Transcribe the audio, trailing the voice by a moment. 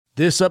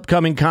This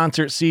upcoming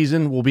concert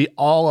season will be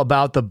all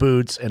about the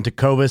boots, and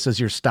Tecovas is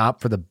your stop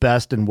for the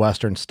best in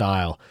Western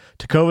style.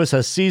 Tecovas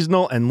has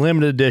seasonal and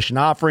limited edition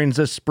offerings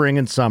this spring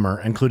and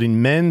summer,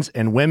 including men's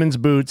and women's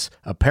boots,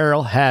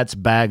 apparel, hats,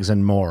 bags,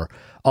 and more.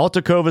 All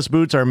Tecovas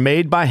boots are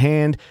made by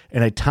hand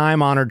in a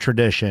time-honored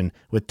tradition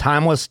with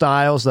timeless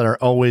styles that are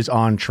always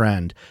on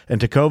trend. And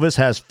Tecovas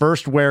has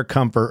first wear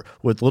comfort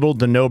with little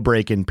to no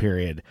break-in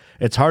period.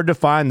 It's hard to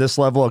find this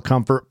level of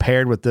comfort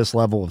paired with this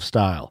level of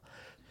style.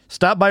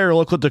 Stop by your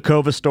local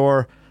Tecovas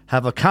store,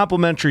 have a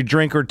complimentary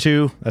drink or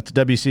two, that's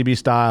WCB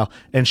style,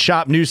 and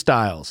shop new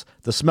styles.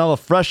 The smell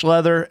of fresh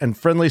leather and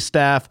friendly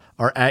staff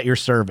are at your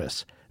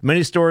service.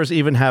 Many stores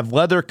even have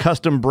leather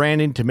custom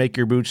branding to make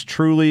your boots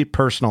truly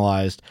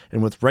personalized.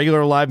 And with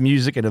regular live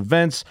music and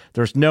events,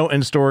 there's no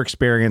in-store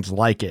experience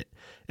like it.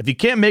 If you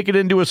can't make it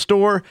into a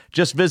store,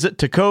 just visit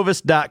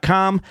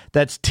tecovas.com.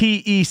 That's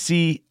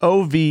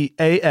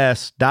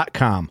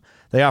TECOVAS.com.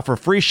 They offer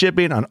free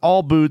shipping on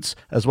all boots,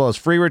 as well as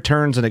free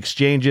returns and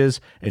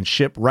exchanges, and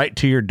ship right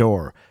to your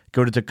door.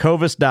 Go to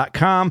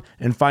tecovas.com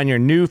and find your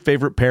new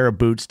favorite pair of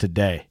boots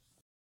today.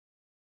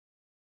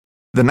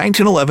 The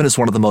 1911 is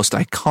one of the most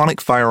iconic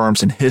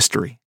firearms in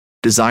history.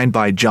 Designed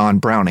by John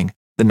Browning,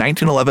 the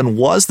 1911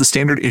 was the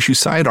standard issue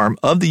sidearm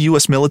of the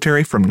U.S.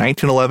 military from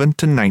 1911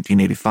 to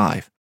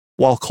 1985.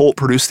 While Colt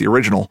produced the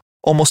original,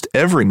 almost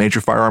every major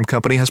firearm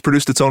company has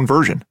produced its own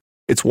version.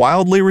 It's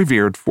wildly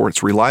revered for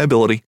its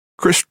reliability,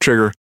 crisp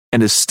trigger,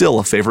 and is still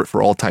a favorite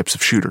for all types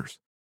of shooters.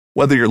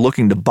 Whether you're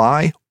looking to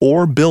buy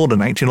or build a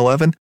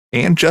 1911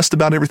 and just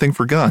about everything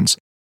for guns,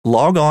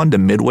 log on to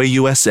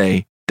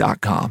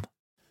midwayusa.com.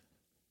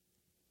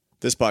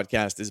 This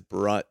podcast is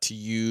brought to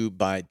you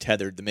by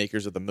Tethered, the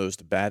makers of the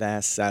most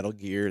badass saddle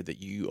gear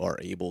that you are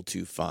able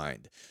to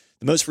find.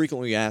 The most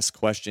frequently asked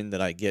question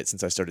that I get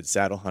since I started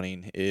saddle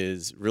hunting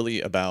is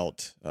really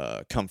about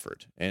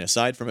comfort. And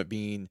aside from it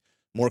being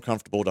more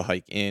comfortable to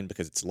hike in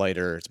because it's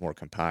lighter, it's more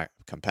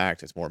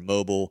compact, it's more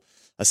mobile.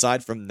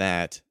 Aside from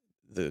that,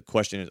 the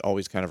question is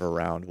always kind of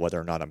around whether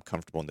or not I'm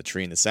comfortable in the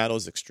tree. And the saddle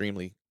is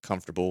extremely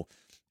comfortable.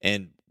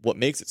 And what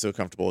makes it so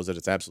comfortable is that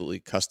it's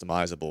absolutely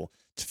customizable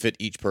to fit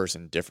each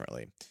person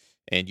differently.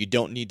 And you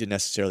don't need to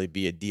necessarily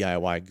be a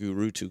DIY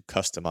guru to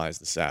customize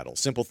the saddle.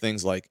 Simple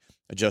things like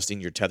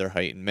adjusting your tether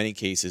height in many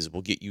cases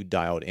will get you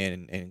dialed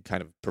in and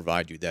kind of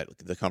provide you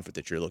the comfort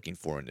that you're looking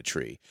for in the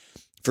tree.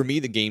 For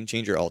me, the game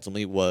changer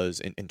ultimately was,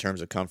 in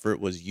terms of comfort,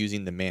 was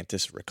using the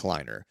Mantis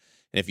recliner.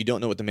 And if you don't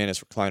know what the Mantis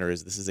recliner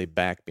is, this is a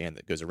back band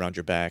that goes around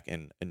your back.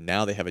 And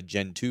now they have a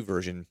Gen 2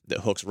 version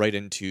that hooks right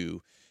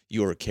into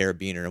your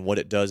carabiner. And what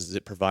it does is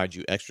it provides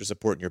you extra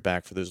support in your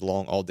back for those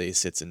long all-day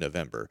sits in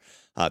November.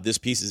 This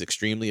piece is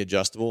extremely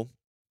adjustable.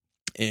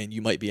 And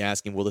you might be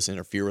asking, will this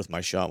interfere with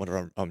my shot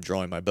whenever I'm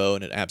drawing my bow?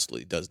 And it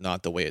absolutely does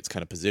not. The way it's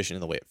kind of positioned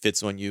and the way it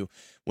fits on you,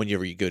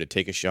 whenever you go to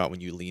take a shot,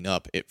 when you lean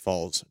up, it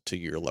falls to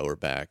your lower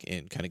back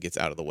and kind of gets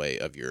out of the way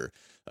of your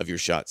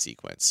shot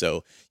sequence.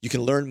 So you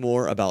can learn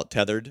more about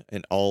Tethered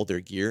and all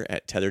their gear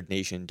at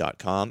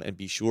tetherednation.com, and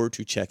be sure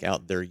to check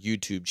out their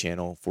YouTube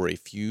channel for a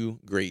few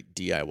great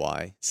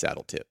DIY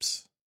saddle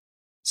tips.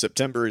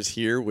 September is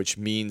here, which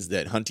means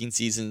that hunting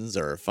seasons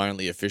are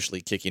finally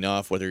officially kicking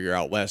off, whether you're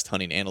out west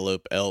hunting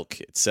antelope,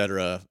 elk,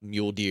 etc.,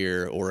 mule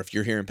deer, or if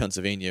you're here in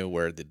Pennsylvania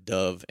where the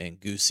dove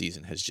and goose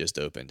season has just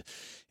opened.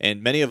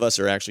 And many of us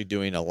are actually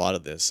doing a lot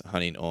of this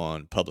hunting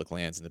on public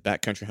lands, and the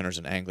backcountry hunters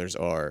and anglers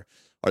are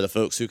the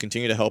folks who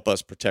continue to help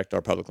us protect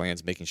our public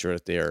lands, making sure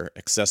that they are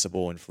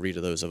accessible and free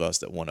to those of us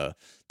that want to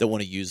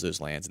use those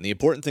lands. And the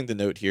important thing to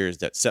note here is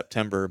that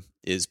September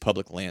is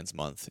Public Lands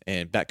Month,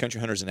 and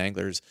backcountry hunters and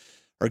anglers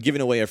are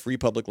giving away a free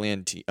public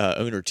land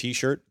owner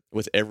t-shirt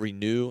with every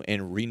new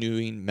and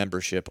renewing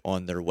membership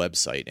on their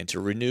website. And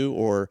to renew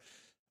or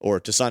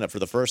to sign up for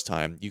the first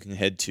time, you can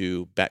head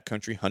to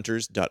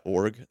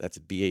backcountryhunters.org. That's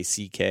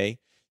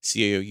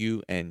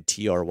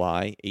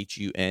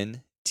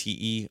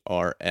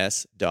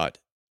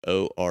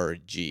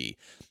BACKCOUNTRYHUNTERS.org.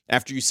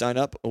 After you sign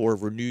up or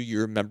renew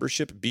your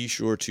membership, be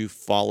sure to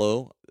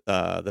follow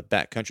the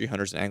Backcountry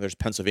Hunters and Anglers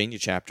Pennsylvania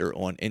chapter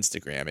on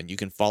Instagram, and you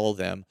can follow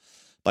them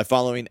by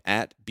following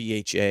at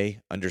BHA_PA.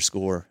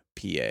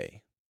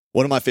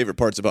 One of my favorite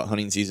parts about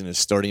hunting season is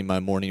starting my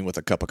morning with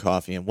a cup of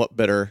coffee, and what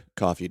better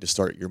coffee to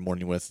start your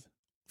morning with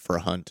for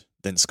a hunt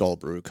than Skull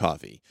Brew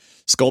Coffee.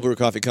 Skull Brew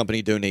Coffee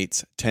Company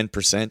donates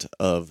 10%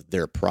 of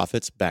their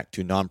profits back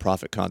to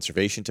nonprofit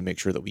conservation to make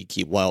sure that we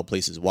keep wild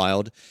places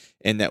wild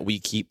and that we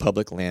keep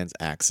public lands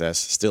access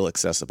still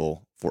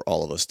accessible for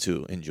all of us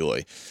to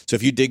enjoy. So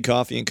if you dig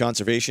coffee and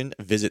conservation,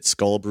 visit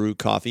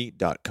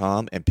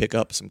skullbrewcoffee.com and pick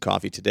up some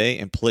coffee today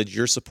and pledge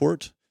your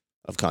support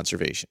of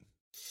conservation.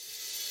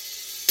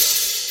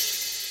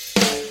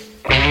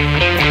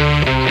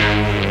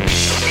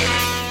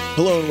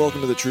 Hello and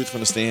welcome to the Truth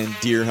from the Stand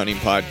Deer Hunting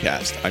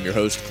Podcast. I'm your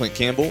host, Clint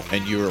Campbell,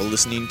 and you are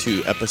listening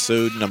to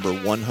episode number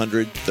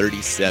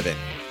 137.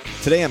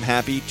 Today I'm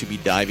happy to be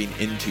diving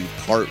into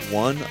part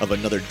one of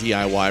another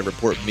DIY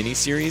Report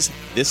mini-series,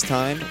 this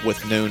time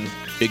with known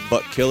big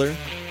buck killer,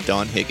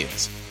 Don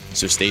Higgins.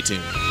 So stay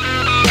tuned.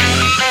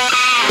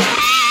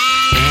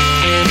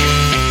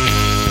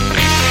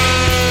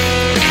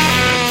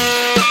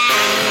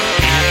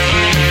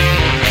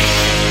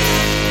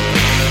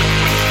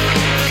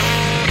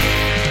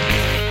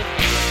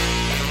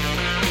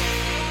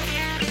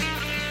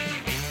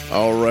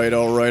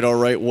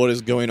 What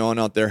is going on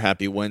out there?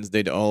 Happy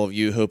Wednesday to all of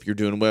you. Hope you're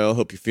doing well.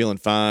 Hope you're feeling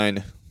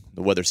fine.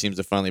 The weather seems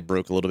to finally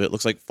broke a little bit.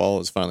 Looks like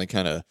fall is finally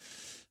kind of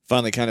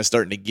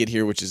starting to get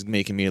here, which is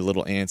making me a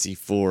little antsy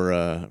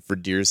for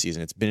deer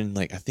season. It's been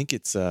like, I think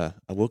it's I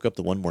woke up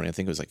the one morning, I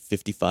think it was like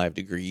 55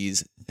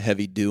 degrees,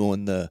 heavy dew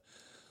on the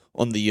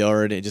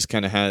yard. It just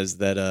kind of has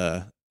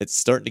that it's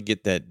starting to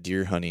get that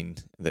deer hunting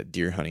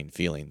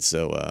feeling.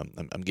 So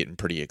I'm getting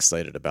pretty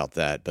excited about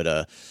that.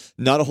 But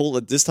not a whole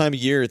at this time of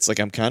year. It's like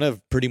I'm kind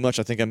of pretty much,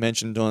 I think I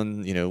mentioned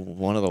on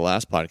one of the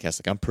last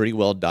podcasts, like I'm pretty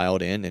well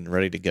dialed in and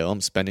ready to go.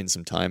 I'm spending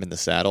some time in the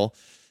saddle.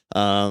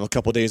 A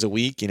couple days a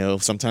week,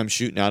 sometimes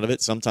shooting out of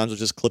it. Sometimes I'll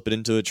just clip it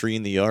into a tree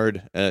in the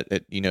yard at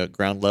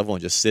ground level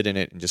and just sit in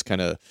it and just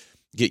kind of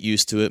get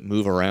used to it,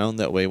 move around.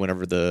 That way, when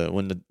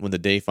the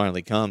day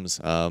finally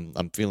comes,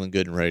 I'm feeling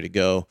good and ready to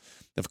go.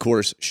 Of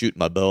course, shoot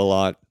my bow a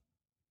lot.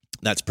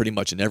 That's pretty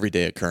much an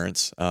everyday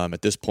occurrence.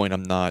 At this point,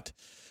 I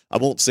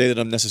won't say that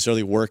I'm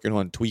necessarily working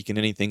on tweaking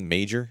anything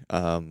major.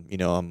 I'm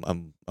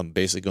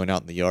basically going out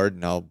in the yard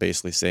and I'll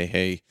basically say,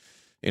 hey,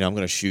 I'm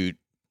going to shoot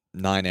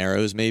 9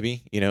 arrows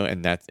maybe,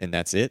 and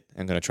that's it.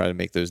 I'm going to try to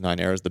make those 9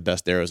 arrows the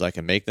best arrows I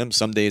can make them.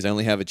 Some days I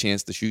only have a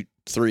chance to shoot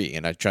 3,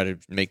 and I try to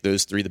make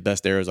those 3 the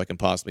best arrows I can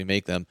possibly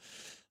make them.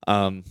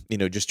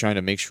 Just trying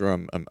to make sure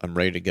I'm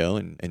ready to go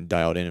and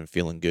dialed in and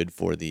feeling good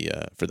for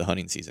the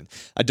hunting season.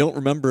 I don't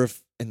remember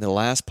if in the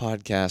last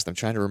podcast, I'm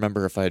trying to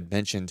remember if I had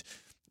mentioned,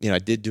 I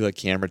did do a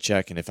camera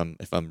check, and if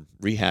I'm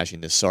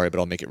rehashing this, sorry, but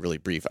I'll make it really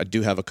brief. I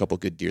do have a couple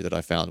good deer that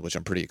I found, which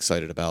I'm pretty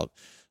excited about.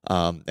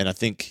 And I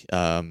think,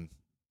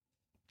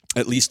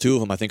 at least 2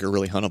 of them I think are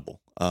really huntable.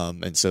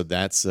 And so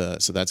that's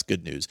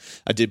good news.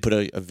 I did put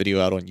a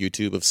video out on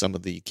YouTube of some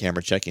of the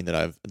camera checking that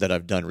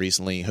I've done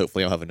recently.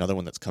 Hopefully I'll have another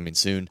one that's coming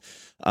soon,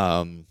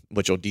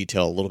 which will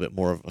detail a little bit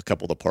more of a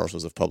couple of the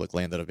parcels of public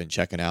land that I've been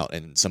checking out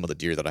and some of the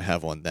deer that I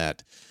have on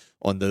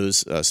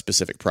those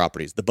specific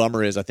properties. The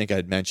bummer is, I think I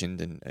had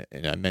mentioned,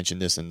 and I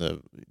mentioned this in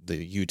the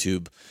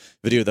YouTube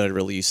video that I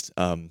released.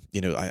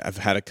 I've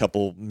had a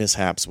couple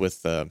mishaps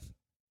with,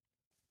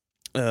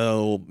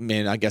 oh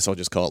man, I guess I'll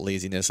just call it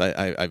laziness.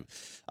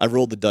 I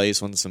rolled the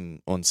dice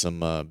on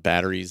some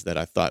batteries that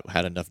I thought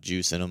had enough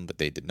juice in them, but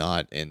they did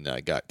not, and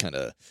I got kind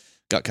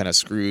of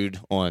screwed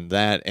on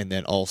that, and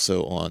then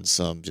also on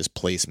some just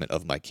placement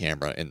of my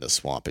camera in the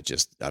swamp.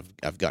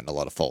 I've gotten a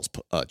lot of false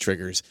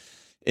triggers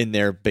in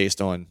there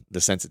based on the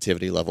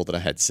sensitivity level that I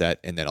had set,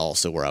 and then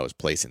also where I was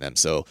placing them.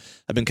 So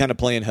I've been kind of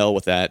playing hell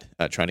with that,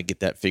 trying to get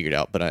that figured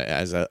out. But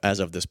as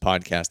of this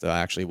podcast, I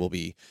actually will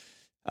be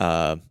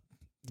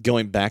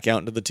going back out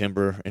into the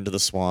timber, into the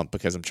swamp,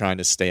 because I'm trying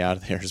to stay out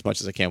of there as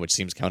much as I can, which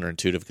seems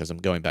counterintuitive because I'm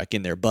going back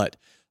in there. But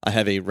I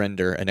have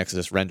an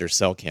Exodus Render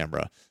cell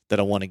camera that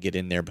I want to get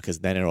in there, because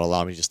then it'll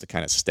allow me just to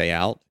kind of stay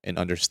out and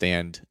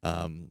understand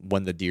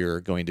when the deer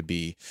are going to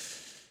be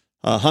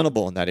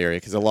huntable in that area.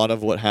 Because a lot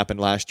of what happened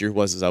last year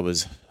was I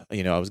was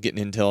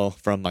getting intel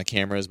from my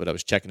cameras, but I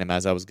was checking them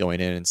as I was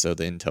going in, and so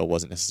the intel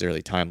wasn't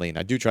necessarily timely. And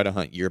I do try to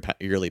hunt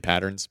yearly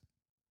patterns,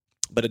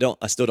 but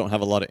I still don't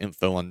have a lot of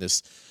info on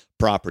this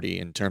property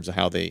in terms of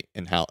how they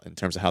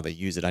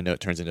use it. I know it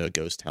turns into a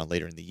ghost town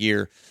later in the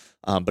year,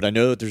 but I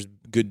know that there's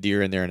good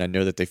deer in there, and I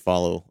know that they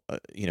follow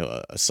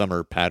a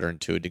summer pattern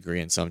to a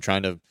degree, and so I'm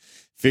trying to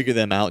figure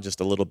them out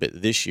just a little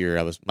bit this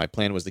year. My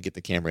plan was to get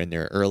the camera in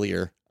there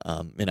earlier,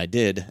 and I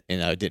did,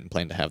 and I didn't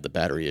plan to have the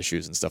battery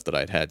issues and stuff that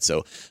I'd had.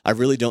 So I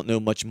really don't know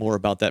much more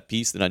about that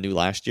piece than I knew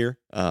last year,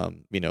 at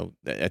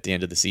the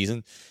end of the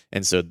season.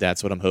 And so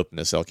that's what I'm hoping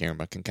the cell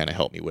camera can kind of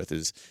help me with,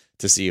 is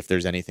to see if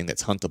there's anything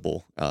that's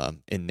huntable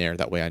in there.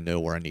 That way I know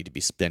where I need to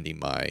be spending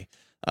my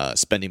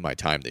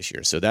time this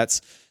year. So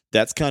that's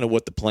kind of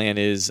what the plan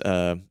is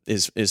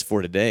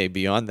for today.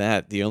 Beyond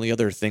that, the only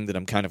other thing that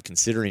I'm kind of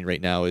considering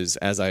right now is,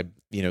 as I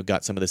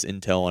got some of this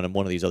intel on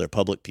one of these other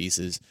public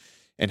pieces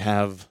and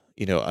have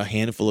a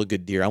handful of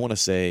good deer. I want to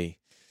say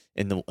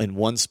in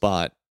one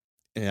spot,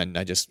 and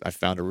I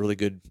found a really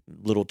good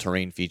little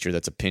terrain feature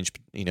that's a pinch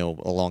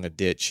along a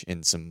ditch,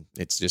 and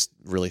it's just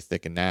really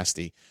thick and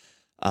nasty.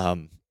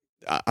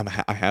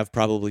 I have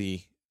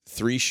probably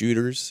 3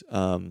 shooters,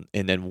 and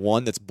then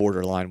one that's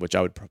borderline, which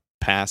I would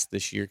pass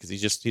this year, because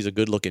he's a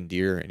good looking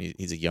deer, and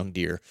he's a young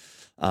deer,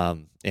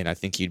 and I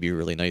think he'd be a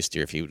really nice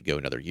deer if he would go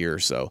another year or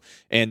so.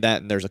 And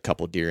there's a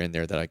couple deer in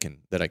there that I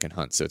can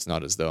hunt, so it's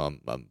not as though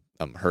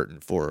I'm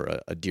hurting for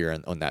a deer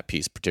on that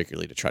piece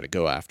particularly to try to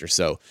go after.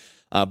 So,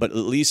 but at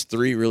least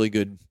 3 really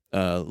good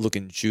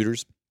looking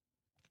shooters,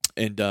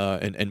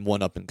 and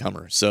one up and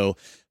comer. So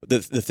the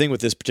thing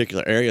with this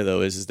particular area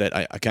though is that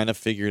I kind of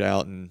figured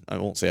out, and I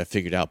won't say I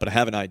figured out, but I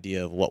have an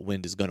idea of what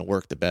wind is going to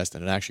work the best,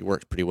 and it actually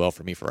works pretty well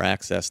for me for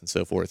access and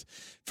so forth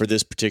for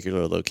this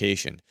particular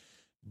location.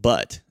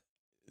 But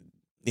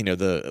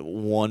the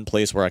one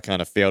place where I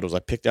kind of failed was I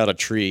picked out a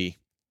tree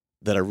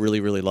that I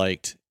really, really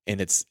liked, and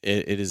it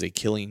is a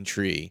killing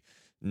tree,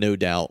 no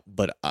doubt,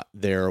 but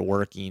they're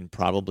working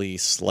probably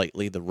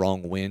slightly the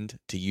wrong wind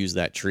to use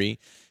that tree.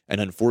 And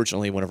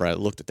unfortunately, whenever I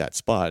looked at that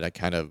spot,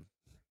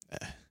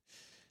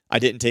 I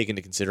didn't take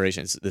into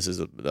consideration, this is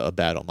a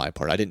bad on my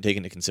part, I didn't take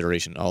into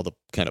consideration all the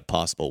kind of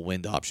possible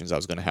wind options I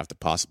was going to have to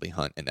possibly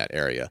hunt in that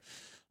area.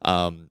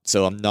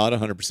 So I'm not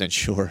 100%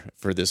 sure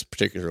for this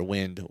particular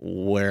wind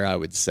where I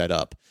would set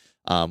up,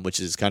 which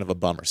is kind of a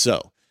bummer.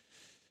 So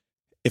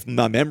if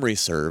my memory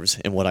serves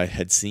and what I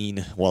had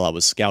seen while I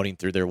was scouting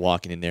through there,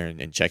 walking in there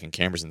and checking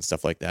cameras and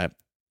stuff like that,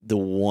 the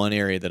one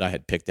area that I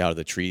had picked out of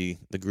the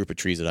group of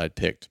trees that I had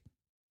picked,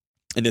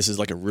 and this is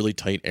like a really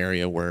tight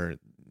area where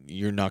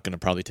you're not going to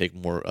probably take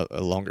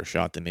a longer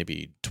shot than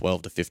maybe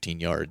 12 to 15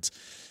 yards.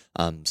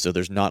 So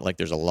there's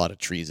a lot of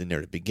trees in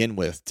there to begin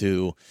with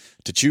to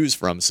choose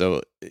from.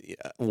 So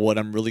what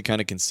I'm really kind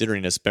of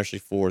considering, especially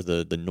for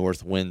the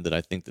north wind that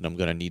I think that I'm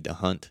going to need to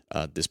hunt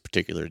this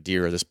particular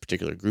deer or this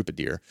particular group of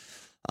deer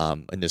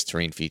in this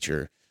terrain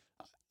feature,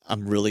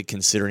 I'm really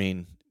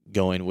considering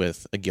going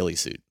with a ghillie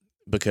suit,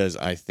 because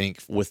I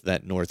think with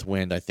that north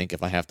wind, I think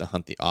if I have to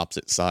hunt the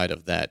opposite side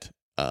of that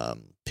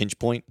pinch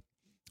point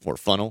or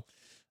funnel,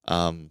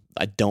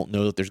 I don't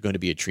know that there's going to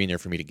be a tree in there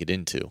for me to get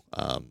into.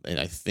 And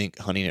I think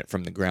hunting it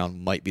from the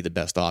ground might be the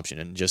best option.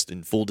 And just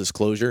in full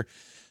disclosure,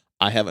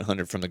 I haven't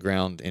hunted from the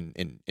ground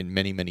in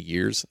many, many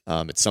years.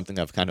 It's something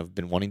I've kind of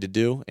been wanting to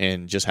do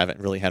and just haven't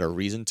really had a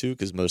reason to,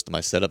 because most of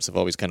my setups have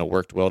always kind of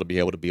worked well to be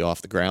able to be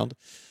off the ground.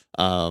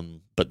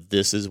 But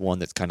this is one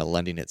that's kind of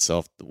lending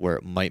itself where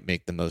it might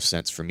make the most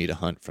sense for me to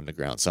hunt from the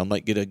ground. So I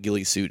might get a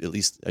ghillie suit, at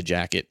least a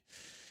jacket,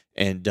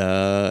 and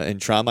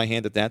try my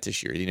hand at that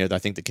this year. I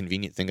think the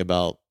convenient thing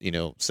about,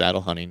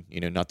 saddle hunting,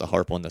 not to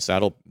harp on the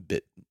saddle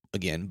bit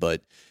again,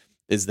 but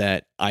is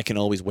that I can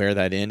always wear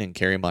that in and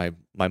carry my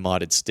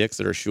modded sticks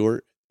that are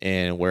short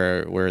and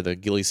wear the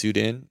ghillie suit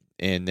in,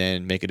 and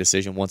then make a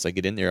decision once I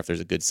get in there. If there's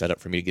a good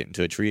setup for me to get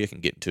into a tree, I can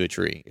get into a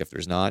tree. If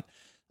there's not,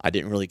 I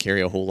didn't really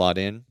carry a whole lot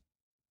in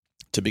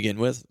to begin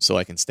with, so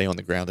I can stay on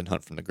the ground and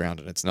hunt from the ground.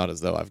 And it's not as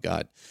though I've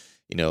got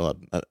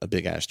a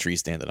big ass tree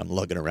stand that I'm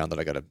lugging around that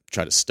I got to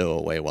try to stow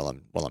away while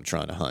I'm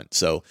trying to hunt.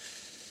 So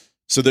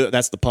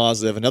that's the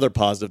positive. Another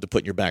positive to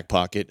put in your back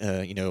pocket,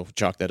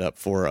 chalk that up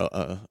for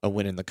a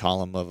win in the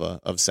column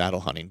of saddle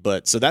hunting.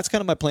 But so that's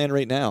kind of my plan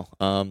right now.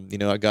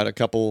 I got a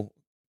couple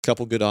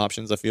good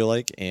options, I feel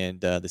like,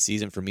 and the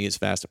season for me is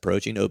fast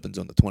approaching. Opens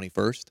on the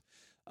 21st,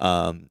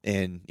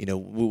 and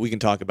we can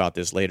talk about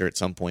this later at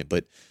some point,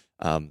 but.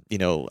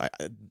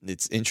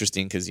 It's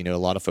interesting because, a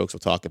lot of folks will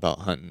talk about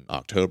hunting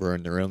October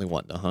and they're only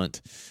wanting to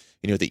hunt,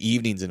 the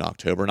evenings in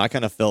October. And I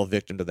kind of fell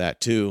victim to that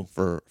too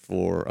for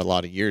a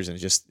lot of years. And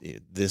just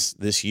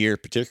this year,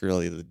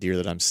 particularly the deer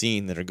that I'm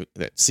seeing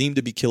that seem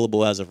to be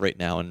killable as of right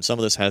now. And some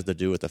of this has to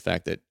do with the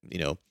fact that,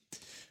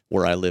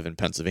 where I live in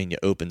Pennsylvania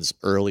opens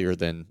earlier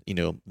than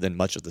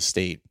much of the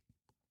state.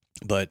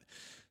 But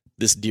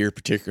this deer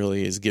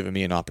particularly is giving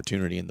me an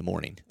opportunity in the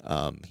morning.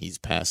 He's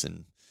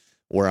passing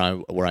where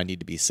I need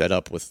to be set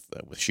up with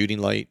shooting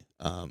light,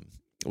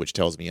 which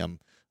tells me I'm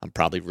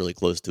probably really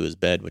close to his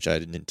bed, which I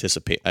didn't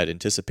anticipate. I'd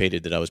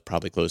anticipated that I was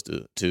probably close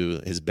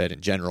to his bed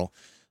in general,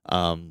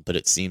 but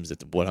it seems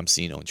that what I'm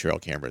seeing on trail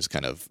camera is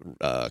kind of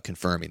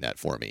confirming that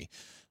for me.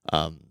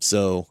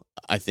 So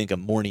I think a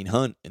morning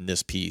hunt in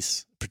this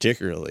piece,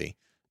 particularly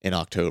in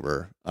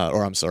October,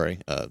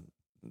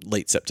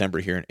 late September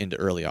here into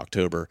early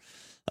October,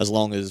 as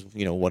long as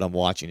what I'm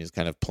watching is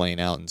kind of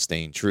playing out and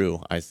staying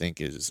true, I think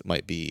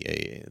might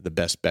be the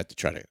best bet to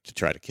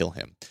try to kill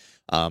him.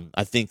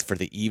 I think for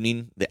the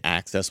evening, the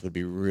access would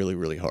be really,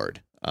 really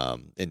hard.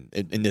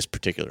 In this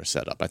particular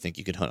setup, I think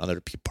you could hunt other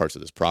parts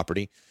of this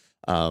property,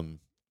 in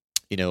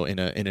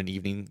an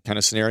evening kind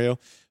of scenario.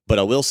 But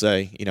I will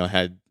say,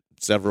 I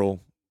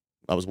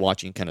was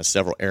watching kind of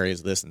several areas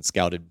of this and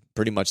scouted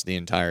pretty much the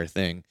entire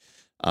thing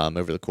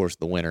over the course of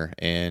the winter,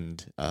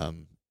 and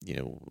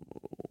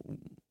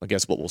I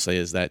guess what we'll say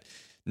is that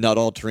not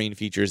all terrain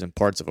features and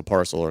parts of a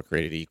parcel are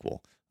created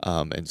equal.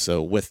 And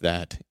so with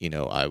that,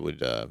 I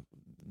would,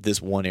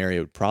 this one area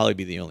would probably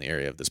be the only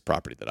area of this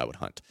property that I would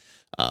hunt,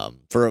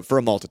 for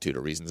a multitude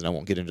of reasons. And I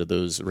won't get into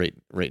those right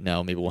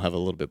now. Maybe we'll have a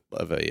little bit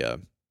of a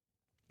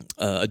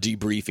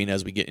debriefing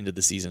as we get into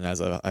the season,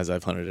 as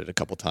I've hunted it a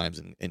couple times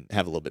and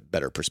have a little bit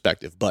better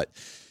perspective. But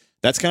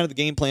that's kind of the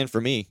game plan for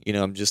me.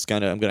 I'm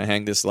going to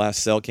hang this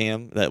last cell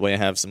cam. That way I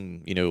have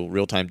some,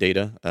 real-time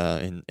data,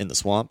 in the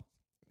swamp.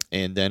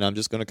 And then I'm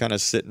just going to kind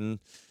of sit and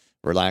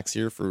relax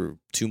here for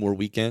 2 more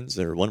weekends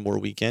or 1 more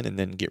weekend, and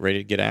then get ready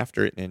to get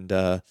after it. And,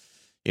 John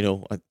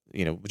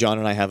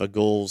and I have a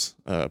goals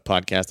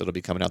podcast that'll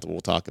be coming out that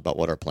we'll talk about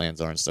what our plans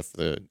are and stuff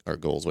for our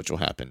goals, which will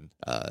happen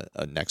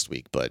next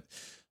week. But,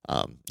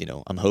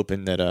 I'm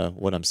hoping that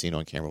what I'm seeing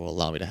on camera will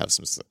allow me to have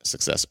some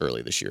success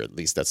early this year. At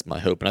least that's my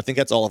hope. And I think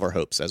that's all of our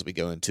hopes as we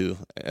go into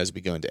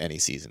any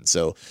season.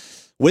 So,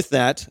 with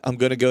that, I'm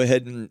going to go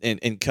ahead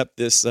and cut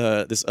this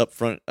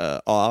upfront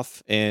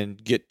off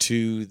and get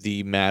to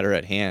the matter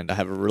at hand. I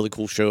have a really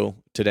cool show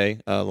today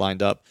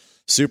lined up.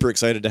 Super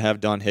excited to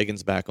have Don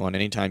Higgins back on.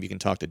 Anytime you can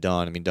talk to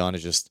Don. I mean, Don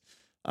is just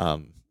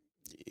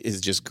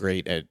is just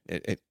great at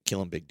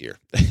killing big deer.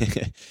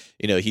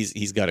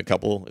 He's got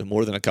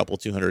more than a couple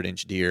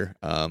 200-inch deer.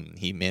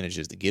 He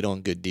manages to get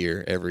on good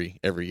deer every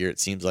year, it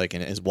seems like,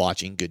 and is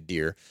watching good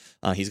deer.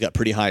 He's got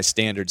pretty high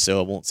standards, so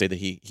I won't say that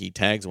he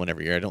tags one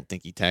every year. I don't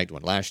think he tagged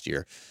one last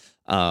year,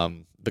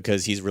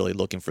 because he's really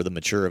looking for the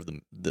mature of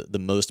the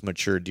most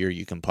mature deer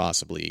you can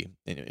possibly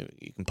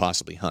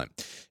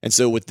hunt. And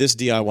so with this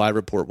DIY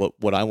report,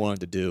 what I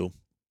wanted to do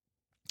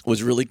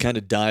was really kind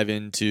of dive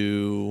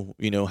into,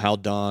 how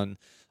Don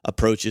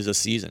approaches a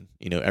season,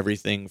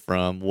 everything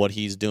from what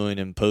he's doing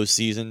in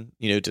postseason,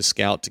 to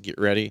scout, to get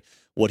ready,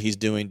 what he's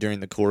doing during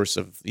the course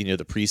of, the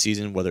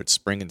preseason, whether it's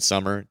spring and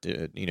summer,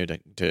 to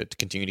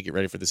continue to get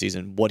ready for the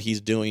season, what he's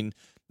doing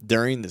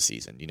during the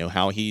season,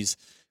 how he's,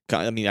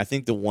 I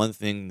think the one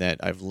thing that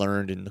I've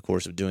learned in the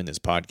course of doing this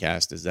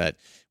podcast is that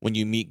when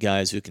you meet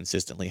guys who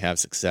consistently have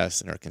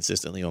success and are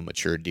consistently on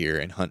mature deer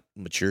and hunt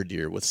mature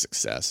deer with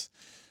success,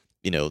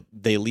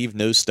 they leave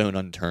no stone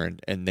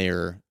unturned, and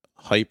they're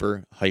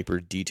hyper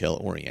detail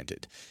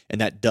oriented. And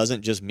that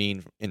doesn't just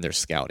mean in their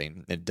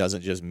scouting. It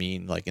doesn't just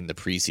mean like in the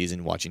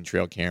preseason watching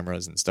trail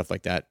cameras and stuff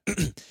like that.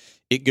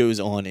 It goes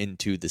on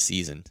into the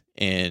season.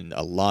 And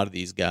a lot of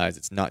these guys,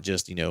 it's not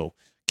just,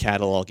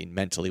 cataloging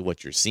mentally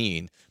what you're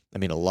seeing.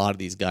 A lot of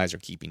these guys are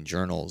keeping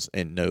journals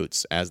and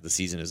notes as the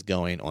season is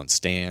going, on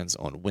stands,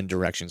 on wind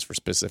directions for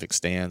specific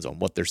stands, on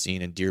what they're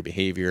seeing in deer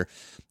behavior.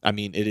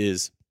 It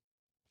is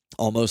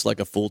almost like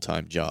a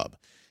full-time job.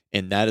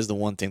 And that is the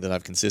one thing that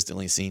I've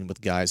consistently seen with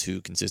guys who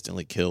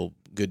consistently kill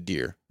good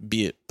deer,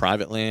 be it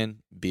private land,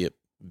 be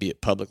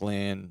it public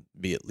land,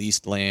 be it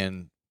leased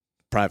land,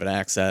 private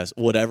access,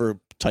 whatever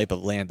type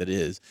of land it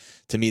is.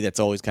 To me, that's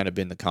always kind of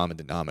been the common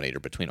denominator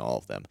between all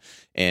of them.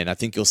 And I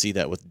think you'll see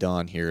that with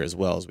Don here as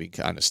well, as we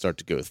kind of start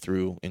to go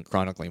through and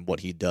chronicling what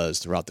he does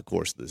throughout the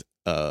course of this,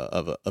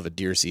 of a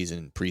deer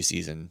season,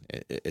 preseason,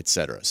 et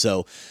cetera.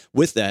 So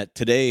with that,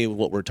 today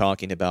what we're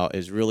talking about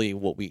is really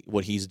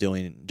what he's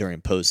doing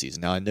during postseason.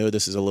 Now, I know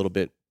this is a little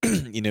bit,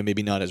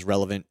 maybe not as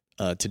relevant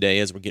today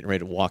as we're getting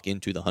ready to walk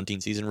into the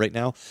hunting season right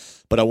now,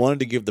 but I wanted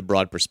to give the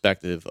broad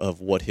perspective of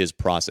what his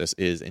process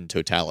is in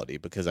totality,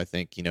 because I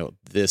think,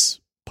 this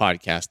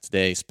podcast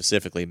today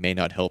specifically may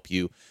not help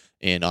you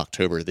in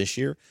October this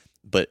year,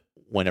 but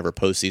whenever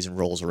postseason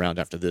rolls around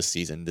after this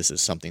season, this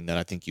is something that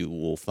I think you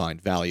will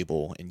find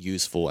valuable and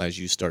useful as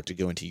you start to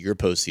go into your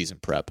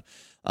postseason prep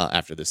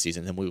after this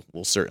season. And we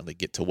will certainly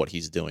get to what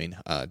he's doing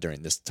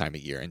during this time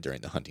of year and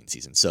during the hunting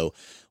season. So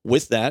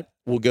with that,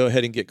 we'll go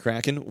ahead and get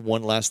cracking.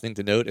 One last thing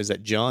to note is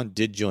that John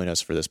did join us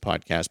for this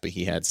podcast, but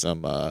he had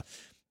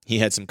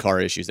some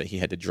car issues that he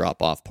had to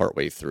drop off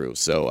partway through.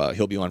 So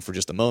he'll be on for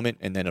just a moment,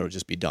 and then it'll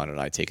just be Don and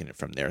I taking it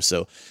from there.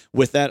 So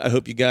with that, I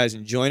hope you guys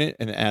enjoyed it.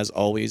 And as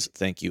always,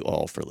 thank you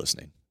all for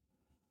listening.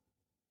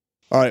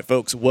 All right,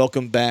 folks,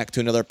 welcome back to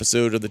another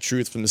episode of the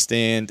Truth from the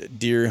Stand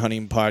Deer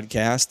Hunting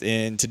Podcast.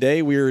 And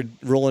today we're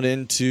rolling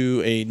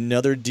into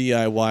another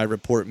DIY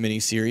report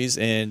mini-series.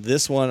 And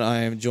this one I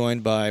am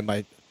joined by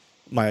my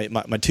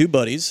two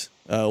buddies.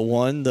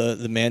 One,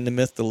 the man, the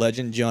myth, the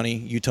legend, Johnny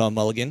Utah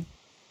Mulligan,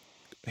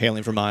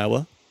 hailing from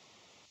Iowa.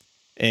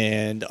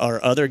 And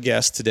our other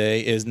guest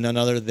today is none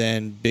other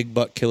than big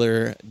buck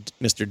killer,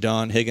 Mr.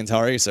 Don Higgins. How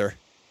are you, sir?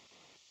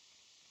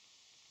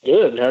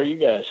 Good. How are you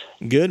guys?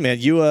 Good, man.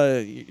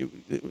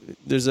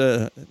 There's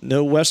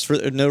no rest for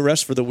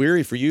the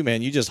weary for you,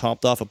 man. You just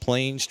hopped off a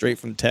plane straight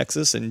from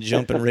Texas and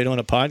jumping right on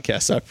a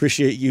podcast. So I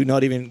appreciate you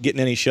not even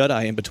getting any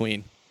shut-eye in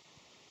between.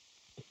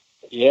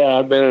 Yeah,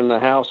 I've been in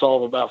the house all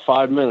of about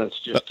 5 minutes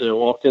just to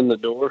walk in the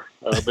door.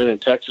 I've been in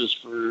Texas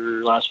for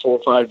the last 4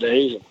 or 5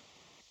 days.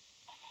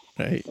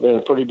 Right. Been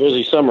a pretty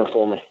busy summer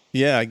for me.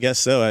 Yeah, I guess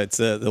so. It's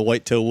the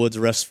Whitetail Woods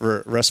rest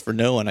for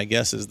no one, I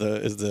guess, is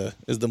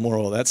the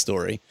moral of that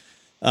story.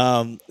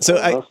 So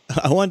I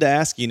wanted to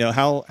ask,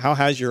 how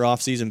has your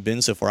off season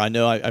been so far? I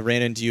know I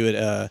ran into you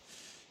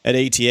at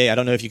ATA. I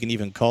don't know if you can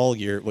even call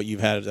what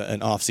you've had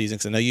an off season,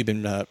 because I know you've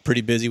been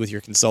pretty busy with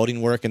your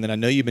consulting work, and then I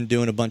know you've been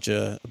doing a bunch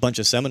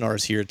of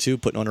seminars here too,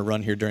 putting on a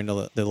run here during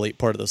the late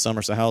part of the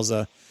summer. So how's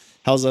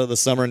the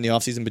summer and the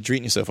off season been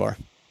treating you so far?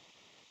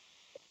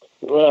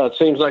 Well, it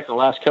seems like the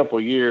last couple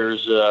of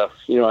years,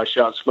 I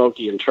shot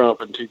Smokey and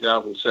Trump in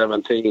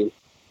 2017.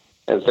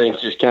 And things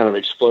just kind of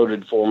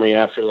exploded for me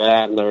after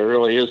that, and there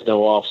really is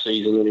no off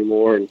season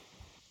anymore. And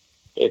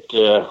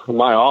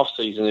my off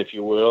season, if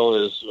you will,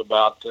 is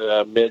about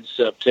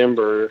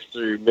mid-September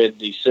through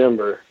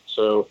mid-December.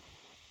 So,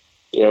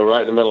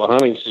 right in the middle of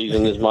hunting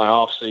season is my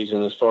off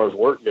season as far as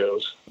work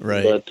goes.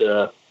 Right.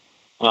 But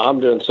I'm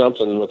doing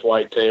something with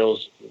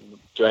whitetails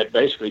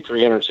basically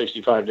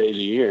 365 days a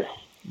year.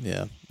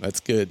 Yeah, that's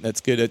good. That's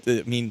good.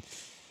 I mean,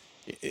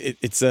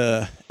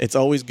 it's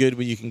always good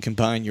when you can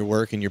combine your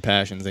work and your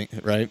passions,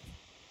 right?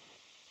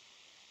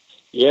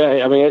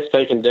 Yeah, I mean, it's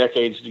taken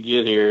decades to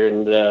get here,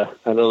 and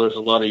I know there's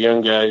a lot of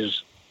young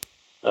guys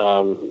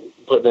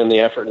putting in the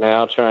effort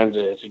now, trying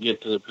to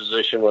get to the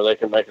position where they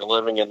can make a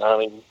living in the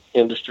hunting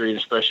industry,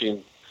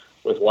 especially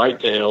with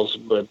whitetails.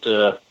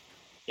 But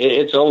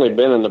it's only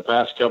been in the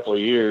past couple of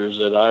years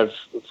that I've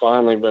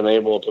finally been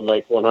able to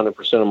make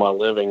 100% of my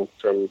living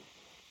from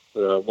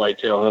the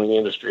whitetail hunting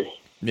industry.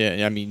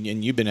 Yeah, I mean,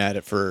 and you've been at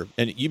it for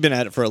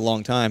a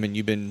long time, and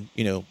you've been,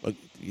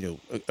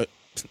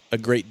 a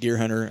great deer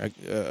hunter,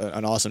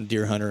 an awesome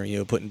deer hunter,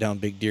 putting down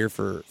big deer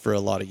for a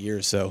lot of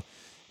years. So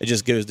it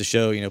just goes to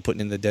show,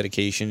 putting in the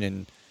dedication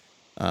and,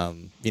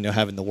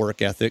 having the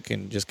work ethic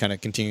and just kind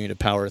of continuing to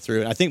power through.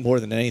 And I think more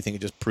than anything,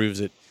 it just proves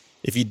that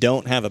if you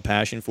don't have a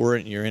passion for it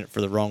and you're in it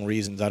for the wrong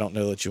reasons, I don't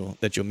know that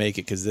you'll make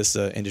it, because this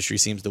industry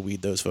seems to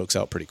weed those folks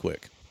out pretty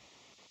quick.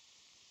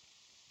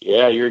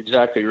 Yeah, you're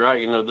exactly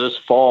right. This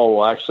fall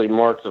will actually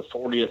mark the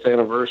 40th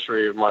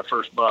anniversary of my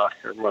first buck,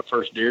 or my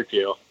first deer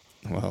kill.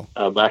 Wow.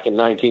 Back in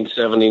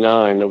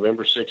 1979,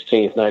 November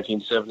 16th,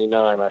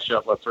 1979, I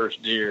shot my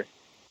first deer.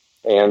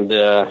 And,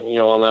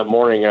 on that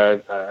morning,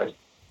 I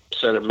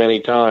said it many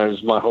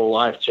times, my whole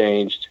life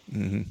changed.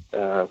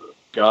 Mm-hmm.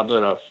 God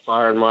lit a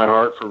fire in my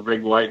heart for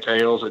big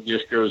whitetails. It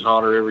just grows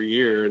hotter every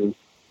year. And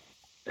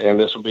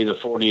this will be the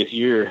 40th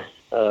year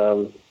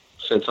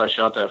since I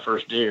shot that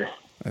first deer.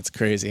 That's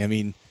crazy. I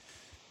mean,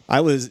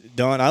 I was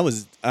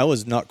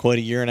not quite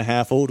a year and a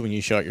half old when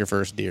you shot your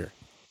first deer.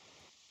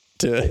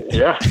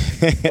 Yeah.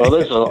 Well,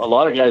 there's a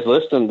lot of guys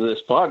listening to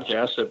this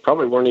podcast that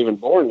probably weren't even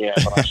born yet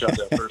when I shot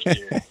that first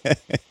deer.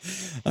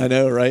 I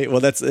know, right? Well,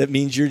 that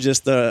means you're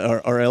just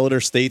our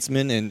elder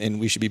statesman, and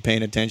we should be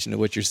paying attention to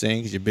what you're saying,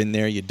 because you've been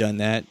there, you've done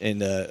that.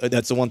 And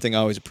that's the one thing I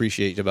always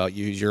appreciate about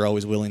you, is you're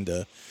always willing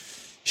to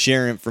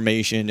share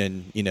information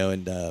and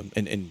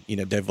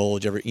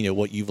divulge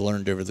what you've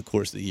learned over the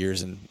course of the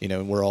years, and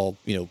we're all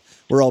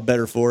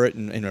better for it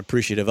and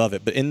appreciative of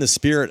it. But in the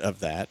spirit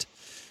of that,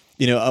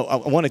 I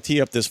want to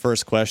tee up this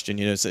first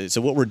question.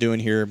 So what we're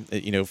doing here,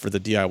 for the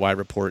DIY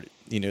report,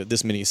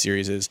 this mini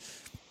series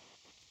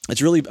it's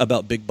really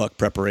about big buck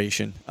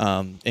preparation,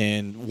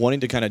 and wanting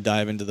to kind of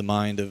dive into the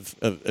mind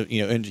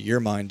into your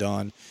mind,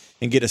 Don,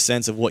 and get a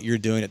sense of what you're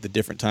doing at the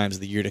different times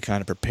of the year to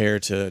kind of prepare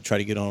to try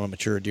to get on a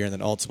mature deer, and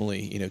then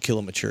ultimately, kill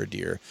a mature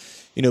deer.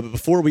 But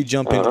before we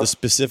jump into the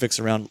specifics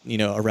around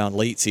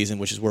late season,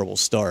 which is where we'll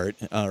start,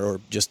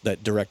 or just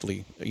that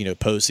directly,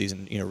 post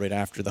season, right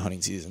after the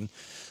hunting season,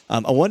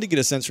 I wanted to get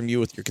a sense from you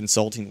with your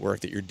consulting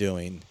work that you're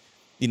doing.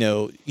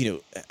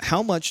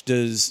 How much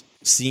does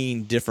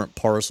seeing different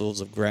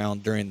parcels of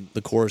ground during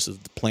the course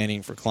of the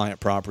planning for client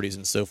properties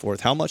and so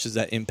forth, how much has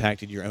that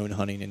impacted your own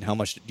hunting, and how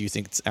much do you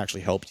think it's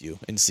actually helped you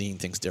in seeing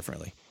things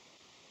differently?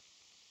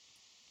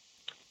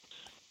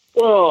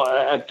 Well,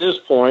 at this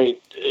point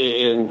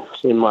in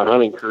my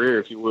hunting career,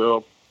 if you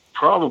will,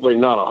 probably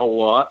not a whole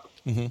lot,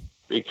 mm-hmm.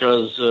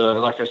 because,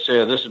 like I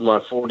said, this is my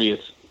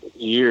 40th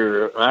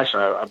year.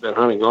 Actually, I've been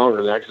hunting longer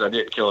than that, because I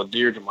didn't kill a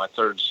deer to my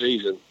third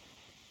season.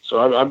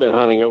 So I've been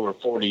hunting over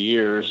 40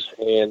 years,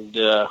 and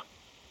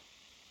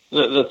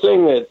the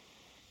thing that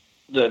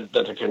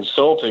the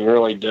consulting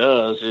really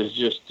does is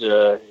just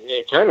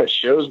it kind of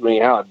shows me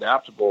how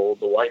adaptable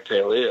the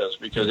whitetail is,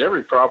 because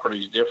every property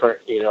is different.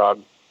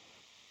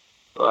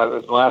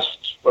 Last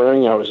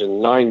spring I was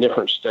in 9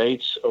 different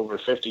states, over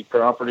 50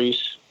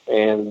 properties,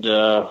 and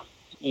there's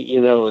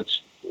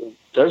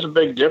a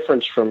big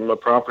difference from a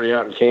property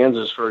out in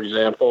Kansas, for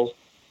example,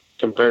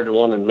 compared to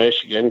one in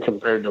Michigan,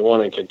 compared to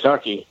one in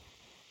Kentucky.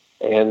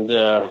 And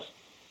the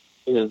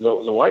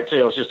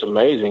whitetail is just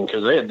amazing,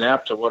 because they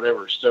adapt to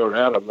whatever's thrown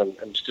at them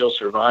and still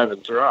survive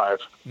and thrive.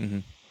 Mm-hmm.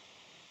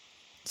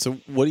 So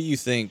what do you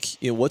think,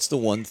 what's the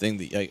one thing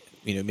that,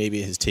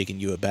 maybe has taken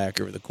you aback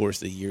over the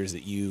course of the years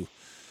that you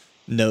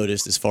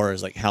noticed, as far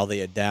as like how they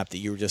adapt, that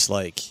you were just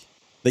like,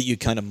 that you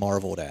kind of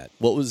marveled at?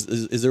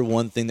 Is there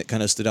one thing that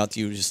kind of stood out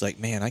to you, just like,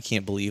 man, I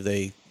can't believe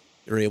they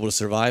are able to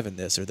survive in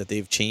this, or that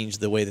they've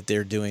changed the way that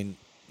they're doing,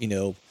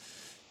 the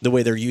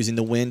way they're using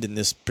the wind in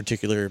this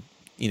particular,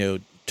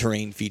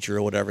 terrain feature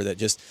or whatever, that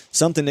just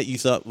something that you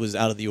thought was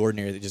out of the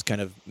ordinary that just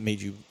kind of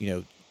made you,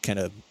 kind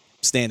of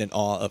stand in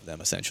awe of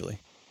them, essentially?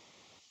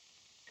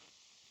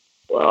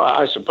 Well,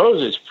 I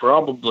suppose it's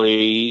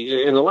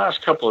probably, in the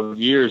last couple of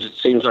years, it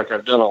seems like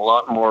I've done a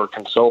lot more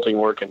consulting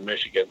work in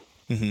Michigan.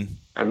 Mm-hmm.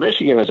 And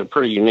Michigan is a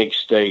pretty unique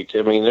state.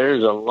 I mean,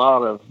 there's a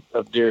lot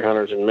of deer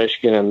hunters in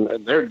Michigan,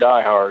 and they're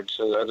diehards.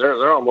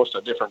 They're almost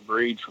a different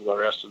breed from the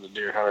rest of the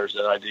deer hunters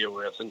that I deal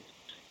with. And,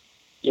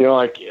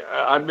 like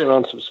I've been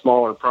on some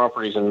smaller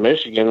properties in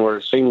Michigan where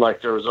it seemed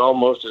like there was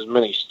almost as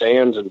many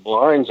stands and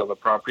blinds on the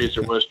property as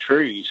there was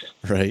trees.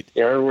 Right.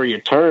 Everywhere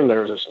you turn, there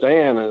was a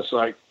stand, and it's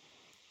like,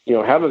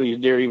 how do these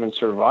deer even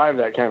survive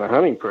that kind of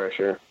hunting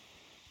pressure?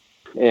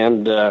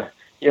 And,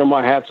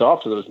 my hat's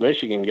off to those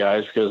Michigan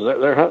guys, because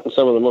they're hunting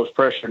some of the most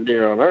pressured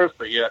deer on earth,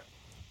 but yet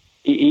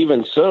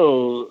even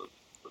so,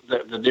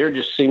 the deer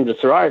just seem to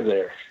thrive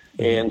there,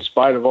 in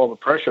spite of all the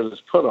pressure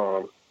that's put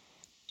on them.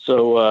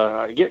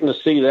 So getting to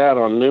see that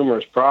on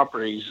numerous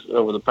properties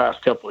over the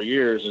past couple of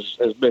years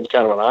has been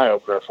kind of an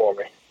eye-opener for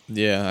me.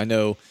 Yeah, I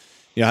know.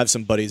 I have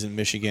some buddies in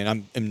Michigan.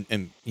 I'm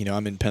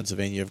in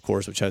Pennsylvania, of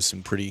course, which has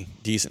some pretty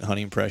decent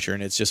hunting pressure,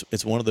 and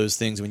it's one of those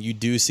things when you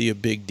do see a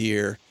big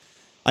deer.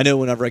 I know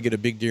whenever I get a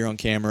big deer on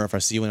camera, if I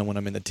see one when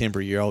I'm in the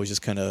timber, you're always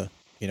just kind of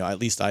at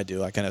least I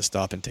do. I kind of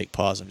stop and take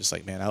pause. I'm just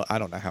like, man, I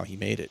don't know how he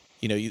made it.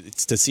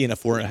 It's to see a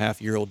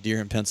 4.5-year-old deer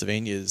in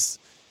Pennsylvania is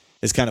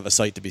kind of a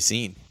sight to be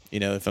seen.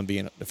 If I'm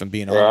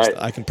being honest,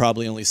 I can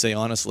probably only say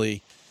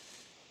honestly,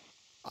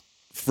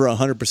 for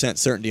 100%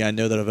 certainty, I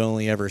know that I've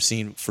only ever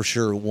seen for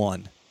sure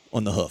one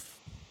on the hoof.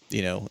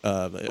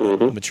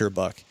 A mature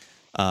buck.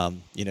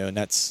 And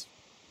that's,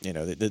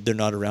 they're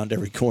not around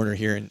every corner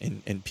here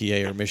in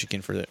PA or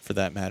Michigan for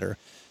that matter.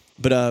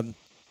 But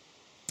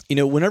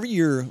when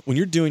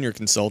you're doing your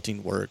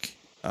consulting work,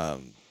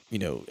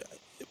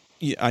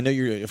 I know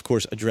you're, of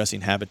course,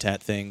 addressing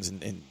habitat things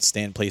and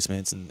stand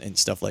placements and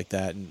stuff like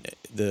that, and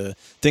the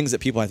things that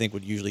people I think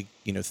would usually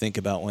think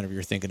about whenever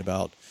you're thinking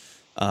about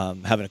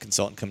having a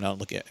consultant come out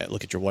and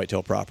look at your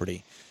whitetail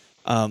property.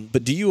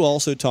 But do you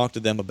also talk to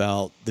them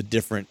about the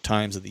different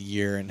times of the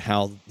year and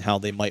how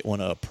they might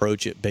want to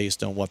approach it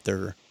based on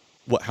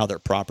how their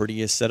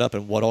property is set up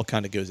and what all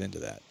kind of goes into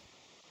that?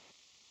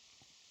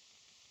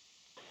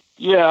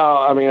 Yeah,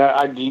 I mean,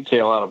 I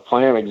detail out a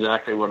plan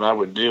exactly what I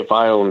would do if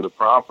I owned the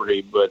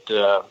property, but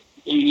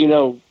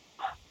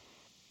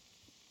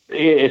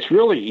it's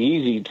really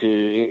easy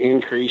to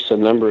increase the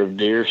number of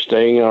deer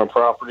staying on a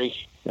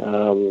property,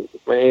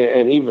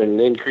 and even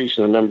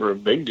increasing the number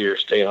of big deer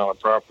staying on a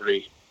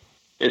property.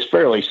 It's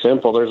fairly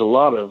simple. There's a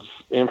lot of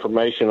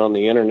information on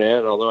the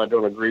internet, although I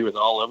don't agree with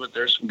all of it.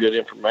 There's some good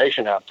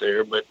information out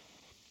there, but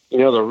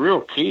the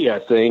real key, I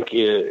think,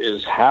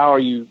 is how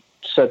you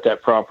set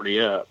that property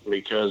up,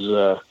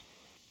 because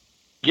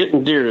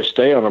getting deer to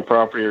stay on a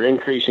property or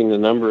increasing the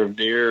number of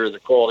deer or the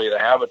quality of the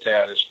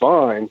habitat is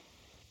fine,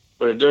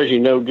 but it does you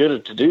no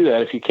good to do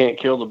that if you can't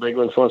kill the big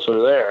ones once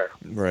they're there.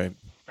 Right.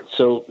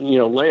 So,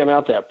 laying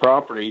out that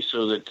property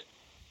so that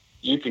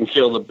you can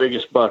kill the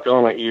biggest buck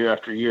on it year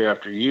after year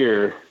after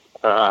year,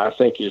 I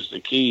think is the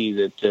key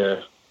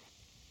that,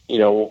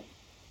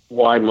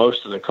 why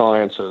most of the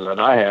clients that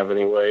I have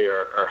anyway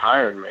are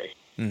hiring me.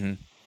 Mm-hmm.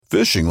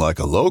 Fishing like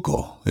a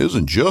local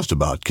isn't just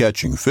about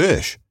catching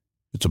fish.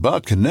 It's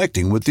about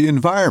connecting with the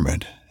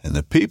environment and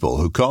the people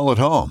who call it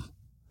home.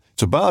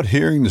 It's about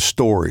hearing the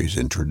stories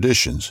and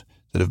traditions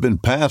that have been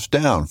passed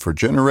down for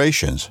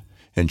generations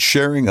and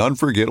sharing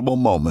unforgettable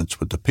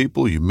moments with the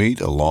people you meet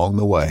along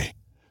the way.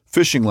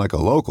 Fishing like a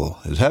local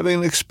is having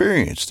an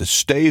experience that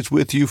stays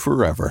with you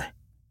forever.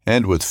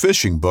 And with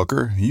Fishing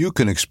Booker, you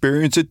can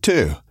experience it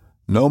too,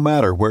 no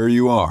matter where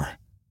you are.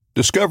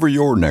 Discover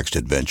your next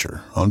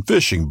adventure on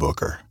Fishing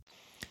Booker.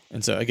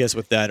 And so I guess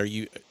with that,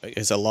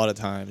 a lot of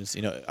times,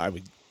 I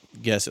would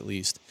guess at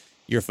least,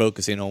 you're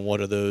focusing on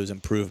what are those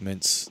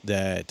improvements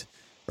that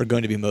are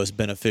going to be most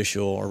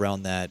beneficial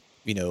around that,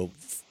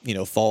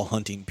 fall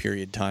hunting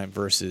period time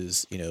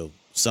versus,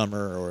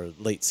 summer or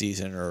late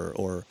season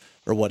or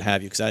what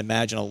have you. Because I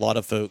imagine a lot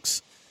of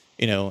folks,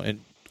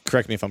 and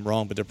correct me if I'm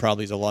wrong, but there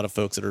probably is a lot of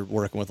folks that are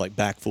working with like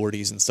back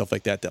 40s and stuff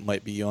like that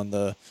might be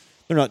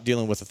they're not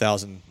dealing with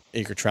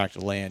 1,000-acre tract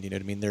of land. You know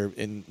what I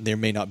mean? They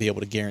may not be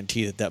able to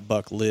guarantee that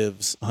buck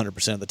lives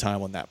 100% of the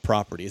time on that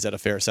property. Is that a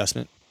fair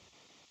assessment?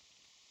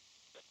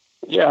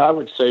 Yeah, I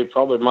would say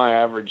probably my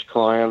average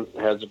client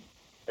has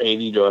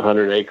 80 to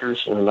 100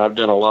 acres, and I've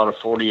done a lot of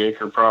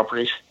 40-acre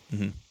properties.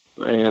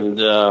 Mm-hmm. And,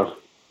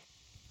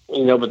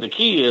 but the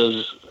key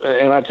is,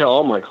 and I tell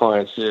all my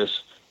clients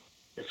this,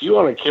 if you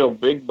want to kill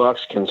big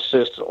bucks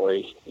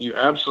consistently, you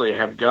absolutely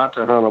have got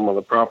to hunt them on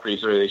the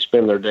properties where they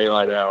spend their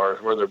daylight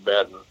hours, where they're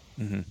bedding.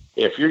 Mm-hmm.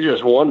 If you're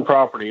just one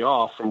property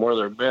off from where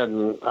they're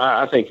bedding,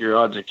 I think your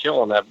odds of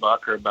killing that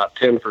buck are about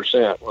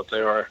 10% what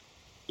they are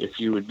if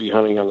you would be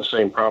hunting on the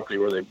same property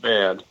where they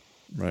bed.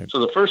 Right. So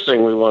the first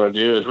thing we want to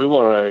do is we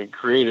want to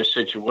create a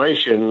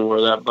situation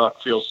where that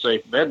buck feels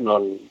safe bedding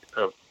on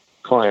a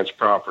client's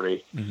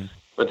property. Mm-hmm.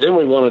 But then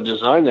we want to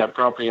design that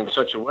property in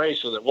such a way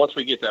so that once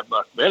we get that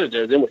buck bedded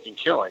there, then we can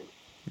kill him.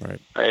 Right.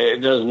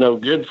 It does no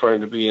good for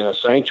him to be in a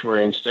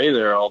sanctuary and stay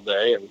there all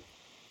day. And,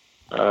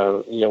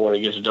 when it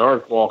gets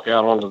dark, walk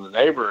out onto the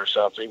neighbor or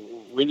something.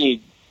 We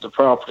need the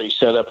property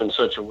set up in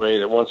such a way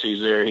that once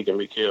he's there, he can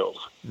be killed.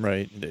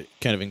 Right. It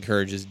kind of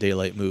encourages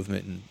daylight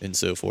movement and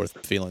so forth.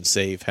 Feeling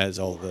safe, has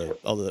all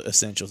the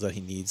essentials that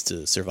he needs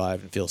to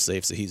survive and feel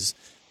safe. So he's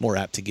more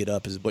apt to get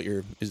up is what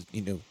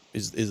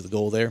is the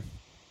goal there.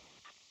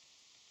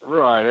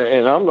 Right,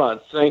 and I'm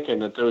not thinking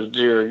that those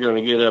deer are going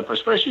to get up,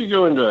 especially if you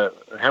go into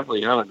a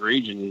heavily hunted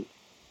region,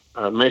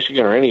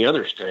 Michigan or any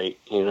other state,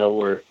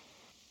 where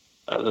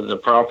the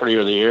property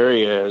or the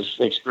area has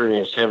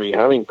experienced heavy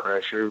hunting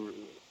pressure.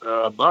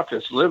 A buck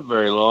that's lived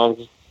very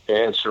long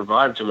and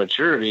survived to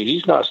maturity,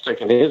 he's not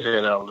sticking his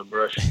head out of the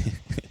brush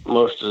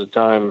most of the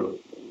time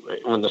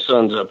when the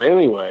sun's up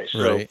anyway.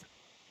 So right.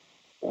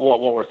 What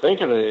we're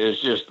thinking is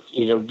just,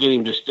 get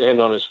him to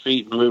stand on his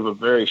feet and move a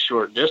very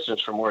short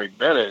distance from where he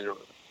bedded.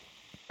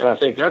 And I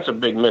think that's a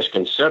big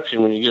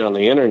misconception when you get on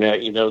the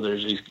internet.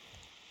 There's these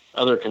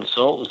other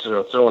consultants that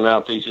are throwing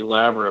out these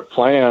elaborate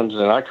plans,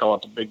 and I call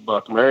it the big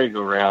buck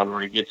merry-go-round,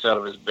 where he gets out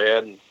of his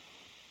bed and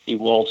he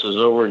waltzes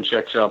over and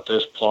checks out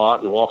this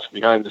plot and walks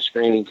behind the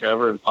screening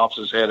cover and pops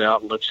his head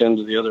out and looks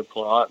into the other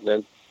plot and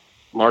then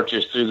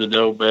marches through the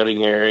doe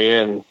bedding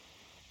area. And,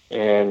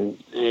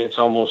 and it's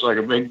almost like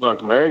a big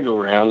buck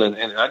merry-go-round.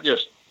 And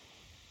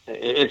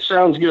it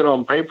sounds good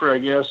on paper, I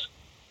guess,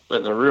 but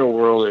in the real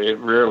world, it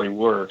rarely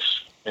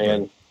works.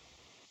 And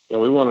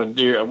we want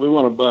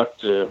a buck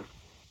to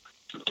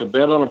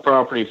bet on a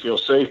property, feel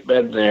safe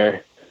betting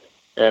there,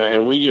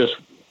 and we just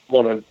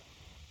want to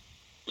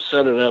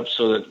set it up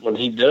so that when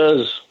he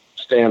does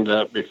stand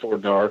up before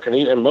dark,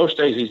 and most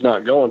days he's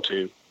not going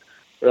to,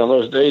 but on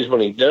those days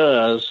when he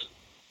does,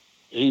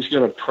 he's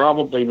going to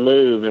probably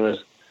move in a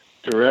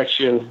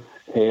direction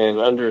and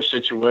under a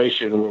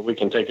situation where we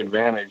can take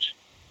advantage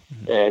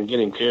and get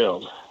him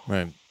killed.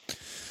 Right.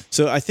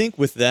 So I think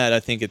with that, I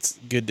think it's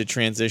good to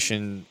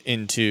transition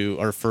into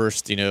our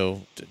first,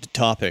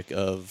 topic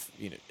of,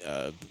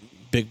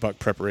 big buck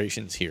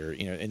preparations here,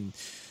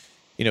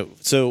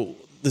 so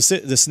the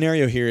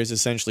scenario here is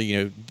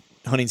essentially,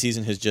 hunting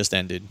season has just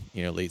ended,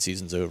 late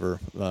season's over,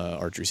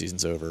 archery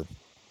season's over.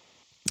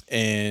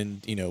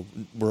 And,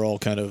 we're all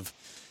kind of,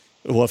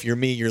 well, if you're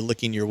me, you're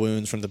licking your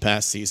wounds from the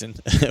past season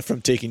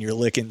from taking your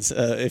lickings.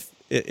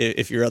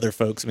 If you're other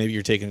folks, maybe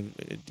you're taking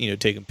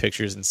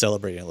pictures and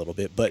celebrating a little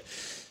bit. But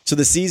so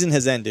the season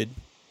has ended.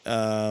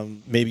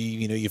 Maybe,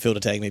 you filled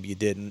a tag, maybe you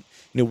didn't.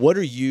 What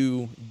are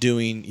you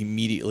doing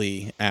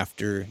immediately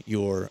after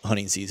your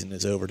hunting season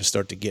is over to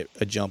start to get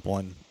a jump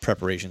on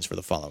preparations for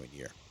the following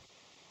year?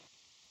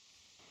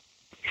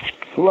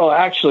 Well,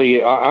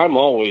 actually, I'm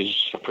always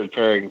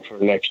preparing for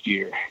next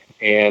year,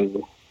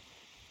 and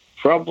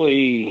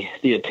probably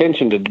the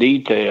attention to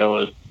detail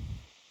is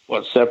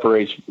what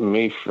separates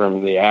me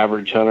from the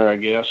average hunter, I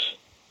guess.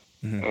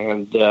 Mm-hmm.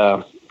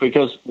 And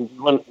because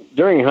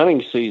during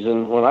hunting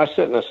season, when I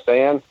sit in a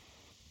stand,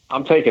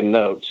 I'm taking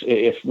notes.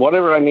 If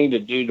whatever I need to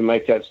do to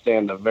make that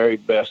stand the very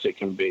best it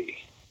can be.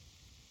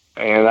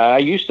 And I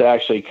used to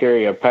actually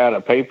carry a pad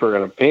of paper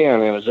and a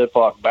pen and a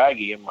Ziploc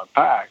baggie in my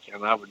pack,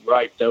 and I would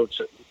write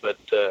notes. But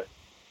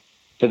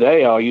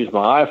today I'll use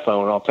my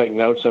iPhone. I'll take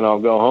notes and I'll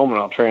go home and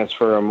I'll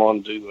transfer them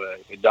onto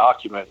a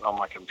document on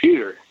my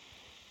computer.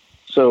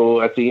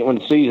 So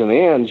when season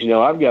ends,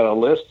 I've got a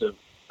list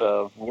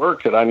of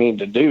work that I need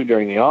to do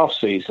during the off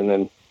season,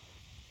 and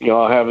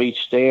I'll have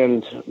each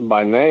stand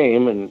by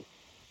name, and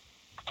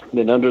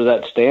then under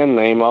that stand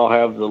name, I'll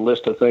have the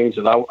list of things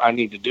that I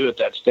need to do at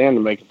that stand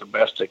to make it the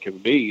best it can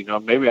be.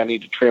 Maybe I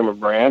need to trim a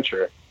branch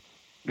or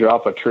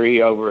drop a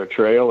tree over a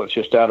trail that's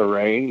just out of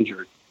range,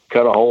 or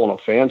cut a hole in a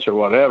fence or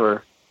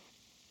whatever.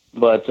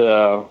 But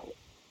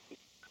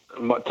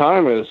my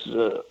time is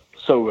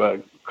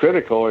so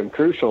critical and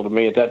crucial to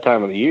me at that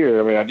time of the year.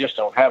 I mean, I just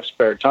don't have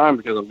spare time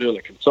because I'm doing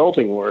the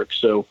consulting work.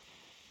 So,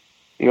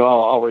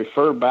 I'll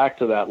refer back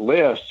to that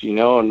list,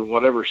 and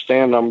whatever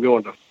stand I'm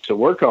going to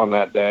work on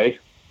that day.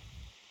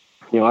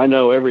 I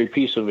know every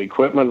piece of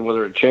equipment,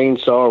 whether a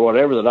chainsaw or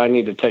whatever, that I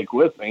need to take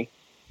with me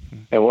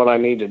and what I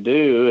need to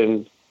do.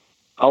 And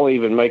I'll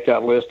even make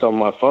that list on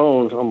my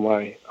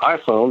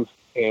iPhone.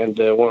 And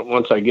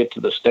once I get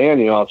to the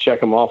stand, I'll check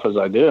them off as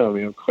I do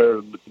them.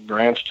 Clear the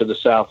branch to the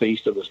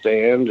southeast of the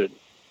stand and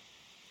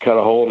cut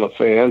a hole in the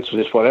fence,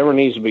 just whatever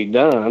needs to be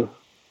done.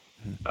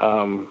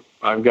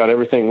 I've got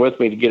everything with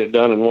me to get it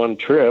done in one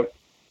trip.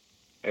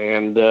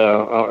 And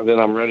then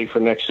I'm ready for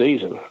next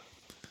season.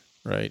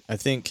 Right. I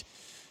think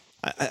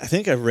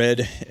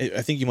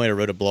you might have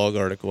read a blog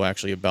article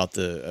actually about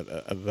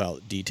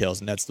about details,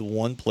 and that's the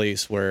one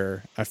place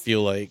where I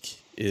feel like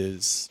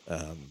is,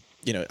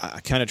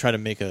 I kind of try to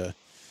make a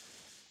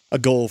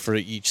goal for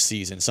each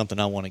season, something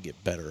I want to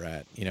get better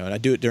at, and I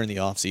do it during the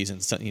off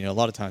season. So, a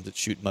lot of times it's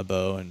shooting my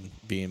bow and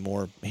being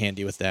more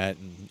handy with that.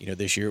 And,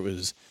 this year it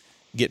was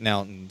getting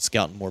out and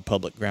scouting more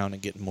public ground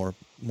and getting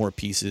more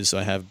pieces. So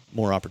I have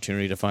more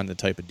opportunity to find the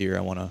type of deer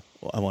I want to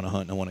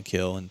hunt and I want to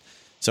kill. And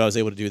so I was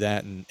able to do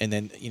that. And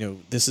then,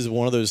 this is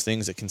one of those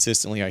things that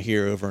consistently I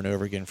hear over and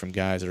over again from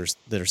guys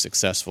that are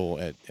successful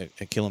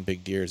at killing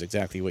big deer is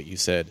exactly what you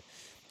said,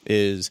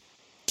 is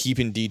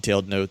keeping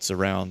detailed notes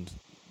around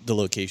the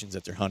locations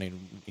that they're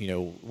hunting.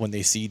 When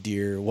they see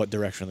deer, what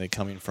direction are they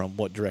coming from?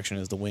 What direction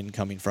is the wind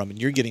coming from? And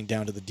you're getting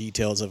down to the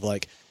details of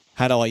like,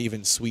 how do I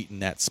even sweeten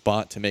that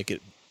spot to make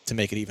it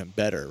even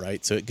better,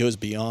 right? So it goes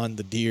beyond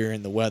the deer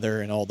and the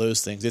weather and all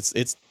those things.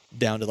 It's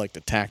down to like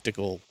the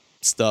tactical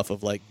stuff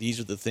of like, these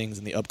are the things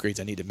and the upgrades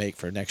I need to make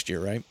for next year,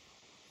 right?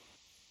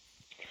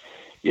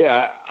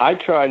 Yeah, I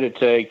try to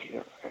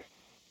take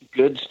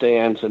good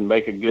stands and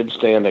make a good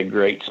stand a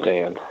great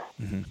stand.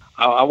 Mm-hmm.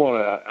 I want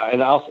to,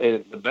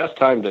 and the best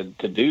time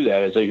to do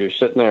that is as you're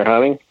sitting there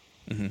hunting.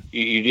 Mm-hmm.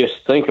 You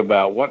just think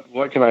about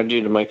what can I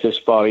do to make this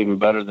spot even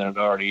better than it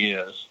already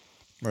is.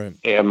 Right.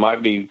 It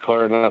might be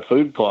clearing a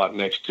food plot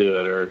next to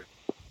it, or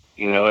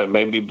it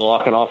may be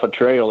blocking off a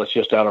trail that's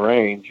just out of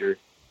range.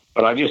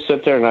 But I just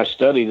sit there and I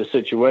study the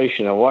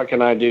situation and what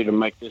can I do to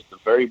make this the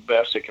very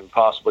best it can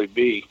possibly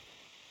be,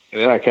 and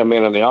then I come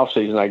in the off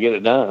season and I get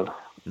it done.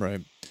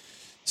 Right.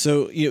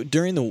 So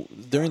during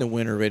the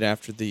winter, right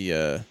after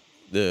the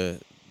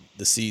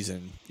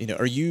season,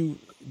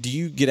 do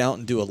you get out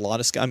and do a lot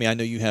of I mean, I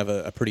know you have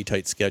a pretty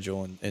tight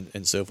schedule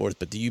and so forth,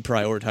 but do you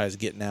prioritize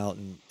getting out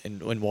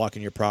and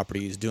walking your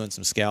properties, doing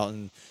some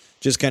scouting,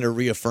 just kind of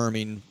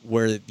reaffirming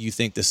where you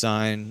think the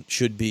sign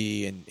should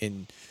be,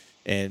 and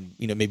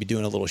maybe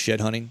doing a little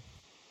shed hunting?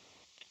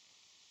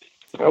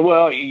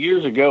 Well,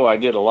 years ago I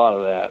did a lot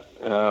of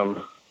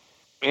that.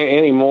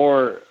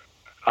 Anymore,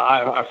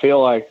 I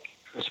feel like,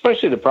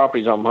 especially the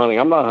properties I'm hunting,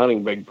 I'm not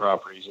hunting big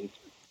properties, and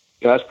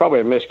that's probably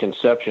a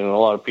misconception a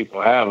lot of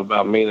people have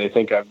about me. They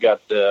think I've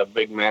got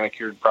big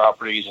manicured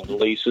properties and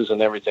leases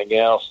and everything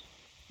else.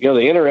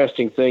 The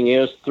interesting thing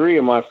is 3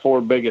 of my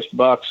 4 biggest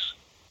bucks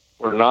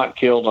were not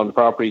killed on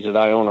properties that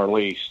I own or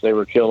lease. They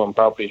were killed on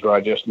properties where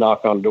I just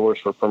knock on doors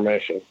for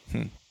permission.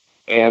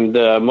 And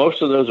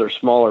most of those are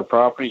smaller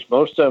properties.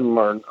 Most of them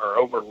are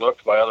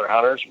overlooked by other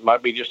hunters. It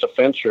might be just a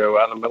fence row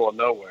out in the middle of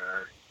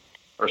nowhere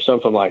or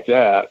something like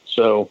that.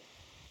 So,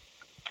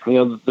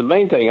 the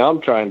main thing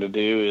I'm trying to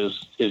do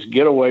is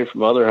get away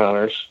from other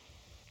hunters,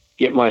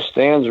 get my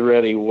stands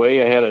ready way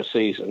ahead of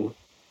season.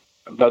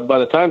 But by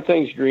the time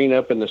things green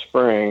up in the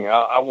spring,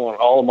 I want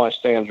all of my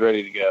stands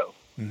ready to go.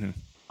 Mm-hmm.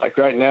 Like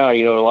right now,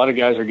 a lot of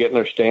guys are getting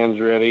their stands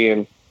ready,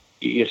 and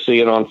you see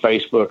it on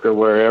Facebook or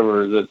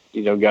wherever that,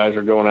 guys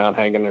are going out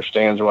hanging their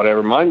stands or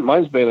whatever.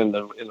 Mine's been in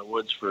the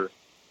woods for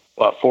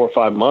about 4 or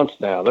 5 months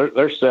now.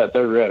 They're set,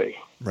 they're ready.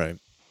 Right.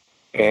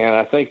 And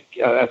I think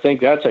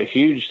that's a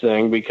huge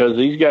thing, because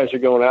these guys are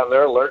going out and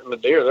they're alerting the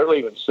deer. They're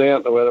leaving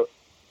scent, whether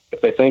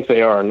if they think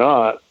they are or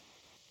not.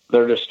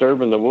 They're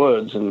disturbing the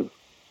woods, and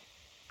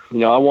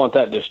I want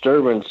that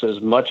disturbance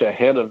as much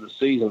ahead of the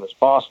season as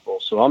possible.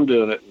 So I'm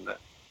doing it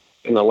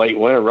in the late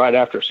winter, right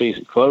after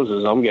season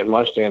closes. I'm getting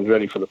my stands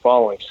ready for the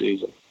following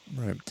season.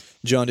 Right.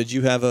 John, did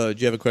you have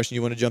a question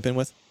you want to jump in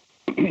with?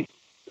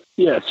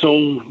 Yeah. So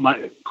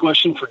my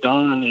question for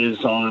Don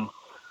is on,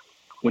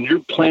 when you're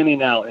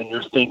planning out and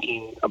you're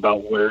thinking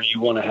about where you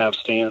want to have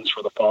stands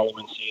for the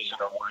following season,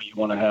 or where you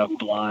want to have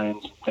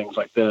blinds and things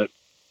like that,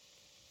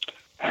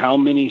 how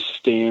many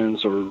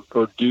stands or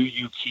do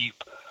you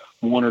keep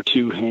 1 or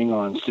 2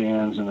 hang-on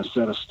stands and a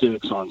set of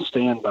sticks on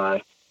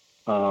standby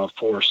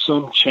for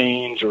some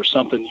change or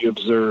something you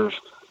observe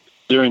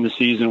during the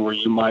season where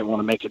you might want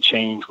to make a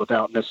change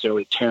without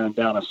necessarily tearing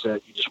down a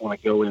set? You just want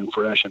to go in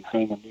fresh and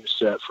hang a new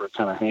set for a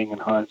kind of hang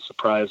and hunt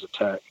surprise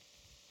attack.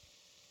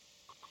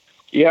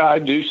 Yeah, I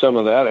do some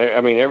of that.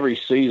 I mean, every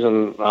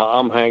season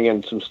I'm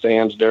hanging some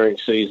stands during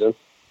season.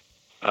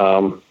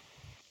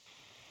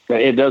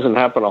 It doesn't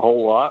happen a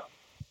whole lot,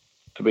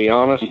 to be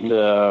honest.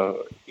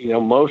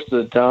 Mm-hmm. Most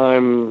of the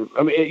time,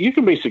 I mean, you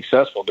can be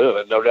successful doing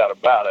it, no doubt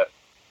about it.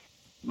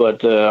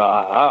 But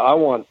I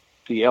want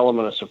the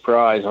element of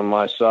surprise on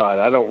my side.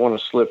 I don't want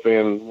to slip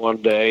in one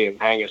day and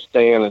hang a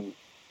stand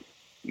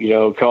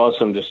and, cause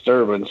some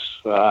disturbance.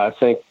 I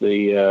think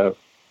the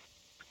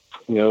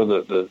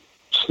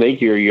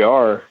sneakier you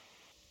are,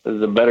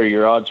 the better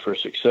your odds for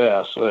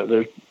success.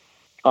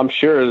 I'm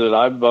sure that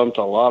I've bumped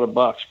a lot of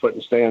bucks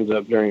putting stands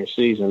up during the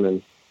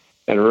season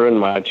and ruined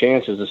my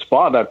chances. The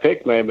spot I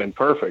picked may have been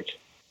perfect,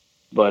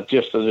 but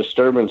just the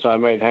disturbance I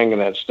made hanging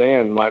that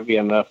stand might be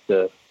enough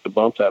to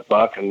bump that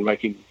buck and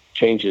make him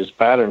change his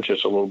pattern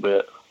just a little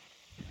bit.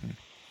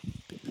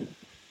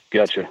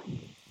 Gotcha.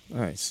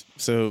 Nice.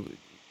 So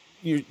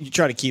you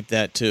try to keep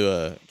that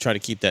to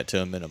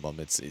a minimum.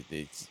 It's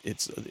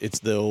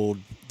the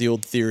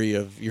old theory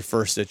of your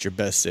first sit, your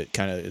best sit,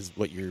 kind of is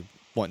what you're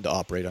wanting to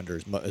operate under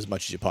as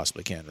much as you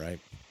possibly can, right?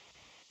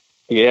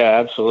 Yeah,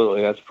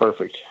 absolutely. That's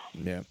perfect.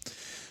 Yeah.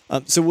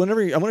 So I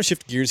want to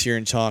shift gears here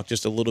and talk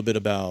just a little bit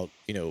about,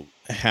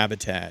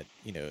 habitat,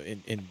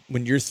 and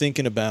when you're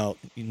thinking about,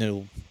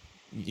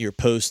 your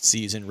post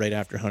season right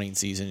after hunting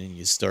season, and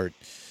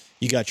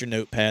you got your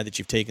notepad that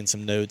you've taken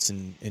some notes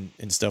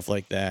and stuff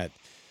like that.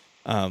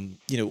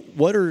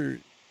 What are,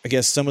 I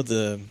guess, some of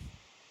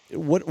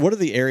what are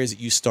the areas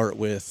that you start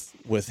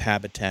with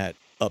habitat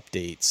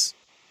updates,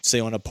 say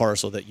on a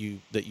parcel that you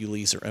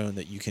lease or own,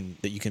 that you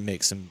can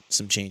make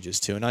some changes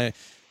to? And I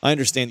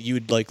understand that you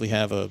would likely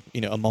have a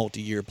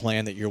multi-year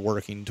plan that you're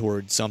working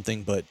towards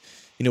something, but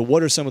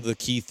what are some of the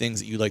key things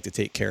that you like to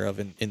take care of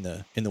in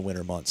the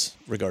winter months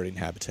regarding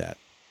habitat?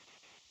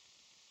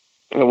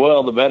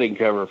 Well, the bedding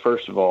cover,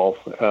 first of all.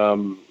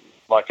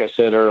 Like I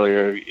said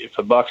earlier, if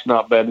a buck's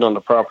not bedding on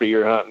the property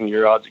you're hunting,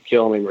 your odds of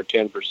killing him are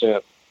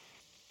 10%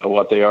 of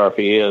what they are if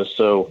he is.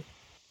 So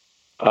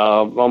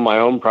on my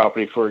own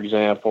property, for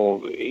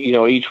example,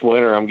 each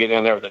winter I'm getting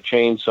in there with a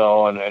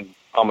chainsaw and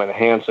I'm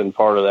enhancing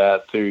part of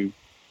that through,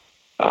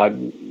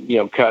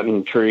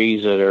 cutting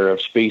trees that are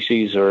of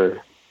species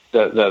or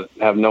that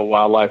have no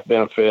wildlife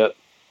benefit,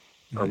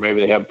 or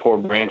maybe they have poor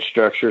branch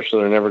structure, so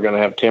they're never going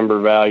to have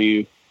timber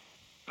value.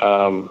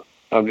 I'm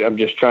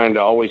just trying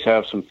to always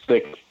have some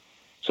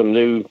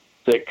new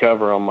thick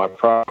cover on my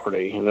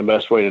property, and the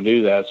best way to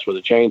do that is with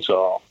a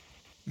chainsaw.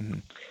 Mm-hmm.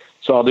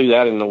 So I'll do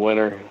that in the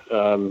winter,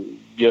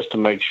 just to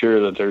make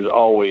sure that there's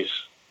always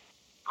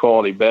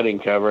quality bedding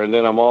cover. And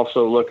then I'm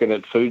also looking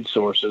at food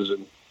sources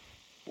and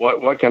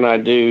what can I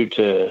do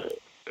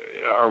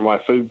are my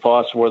food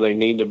plots where they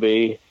need to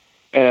be?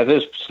 And at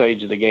this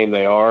stage of the game,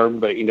 they are.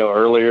 But,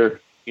 earlier,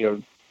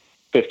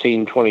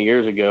 15, 20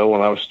 years ago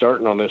when I was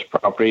starting on this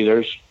property,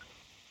 there's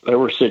there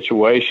were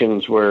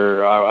situations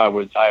where I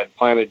had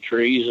planted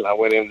trees, and I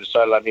went in and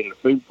decided I needed a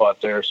food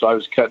plot there, so I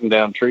was cutting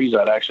down trees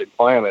I'd actually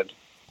planted,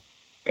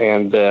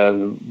 and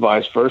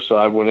vice versa.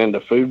 I went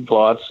into food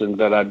plots and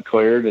that I'd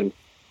cleared and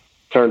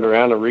turned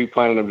around and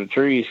replanted them to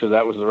trees because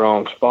that was the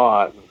wrong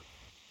spot.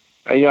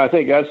 And, I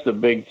think that's the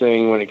big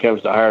thing when it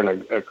comes to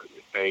hiring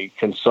a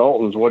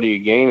consultant. What are you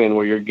gaining?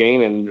 Well, you're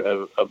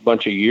gaining a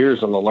bunch of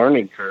years on the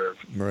learning curve.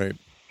 Right.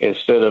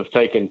 Instead of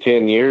taking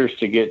 10 years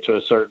to get to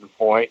a certain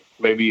point,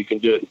 maybe you can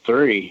do it in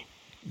 3.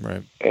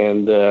 Right.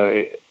 And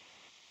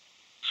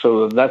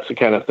so that's the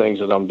kind of things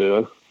that I'm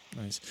doing.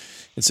 Nice.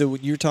 And so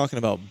when you're talking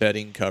about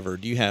bedding cover,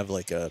 do you have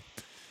like a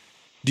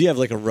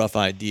rough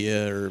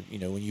idea, or,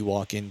 when you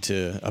walk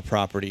into a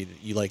property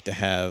that you like to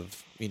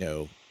have,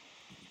 20%,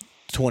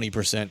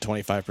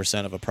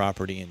 25% of a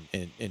property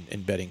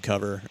in bedding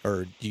cover,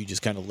 or do you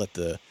just kind of let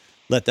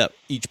that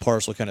each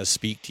parcel kind of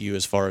speak to you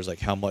as far as like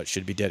how much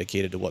should be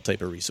dedicated to what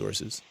type of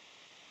resources?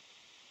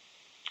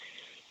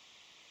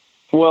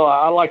 Well,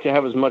 I like to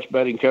have as much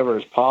bedding cover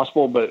as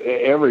possible, but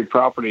every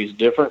property is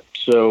different.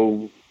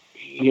 So,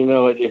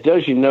 it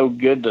does you no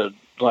good to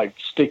like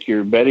stick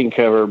your bedding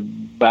cover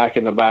back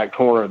in the back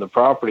corner of the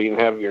property and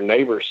have your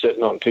neighbor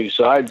sitting on 2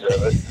 sides of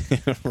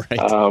it. Right.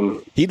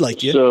 He'd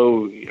like you.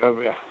 So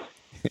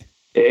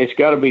it's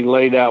got to be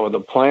laid out with a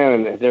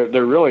plan, and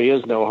there really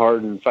is no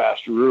hard and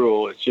fast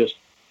rule. It's just,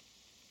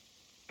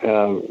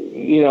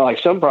 like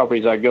some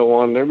properties I go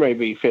on, there may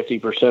be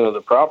 50% of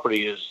the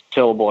property is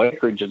tillable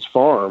acreage that's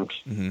farmed.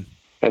 Mm-hmm.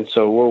 And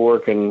so we're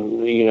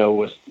working,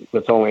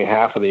 with only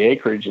half of the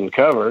acreage in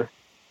cover.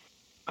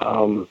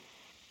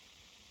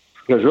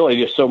 There's really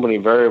just so many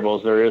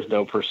variables. There is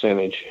no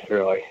percentage,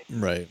 really.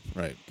 Right.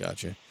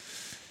 Gotcha.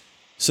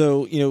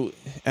 So,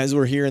 as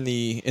we're here in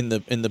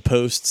the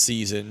post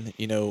season,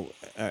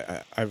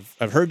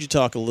 I've heard you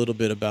talk a little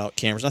bit about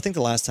cameras. I think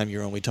the last time you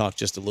were on, we talked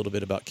just a little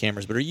bit about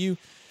cameras. But are you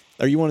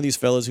one of these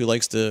fellows who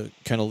likes to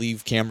kind of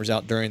leave cameras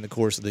out during the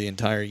course of the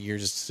entire year,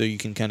 just so you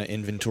can kind of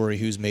inventory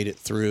who's made it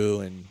through,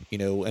 and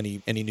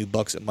any new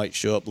bucks that might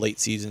show up late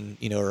season,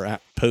 or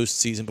at post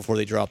season before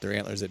they drop their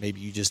antlers that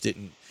maybe you just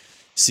didn't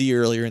see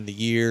earlier in the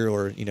year,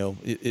 or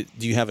do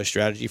you have a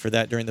strategy for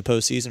that during the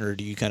postseason, or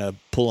do you kind of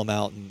pull them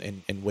out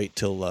and wait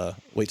till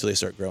they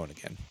start growing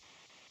again?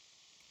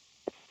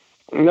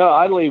 No,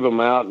 I leave them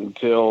out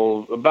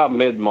until about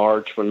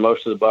mid-March when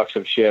most of the bucks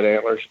have shed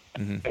antlers,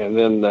 mm-hmm. and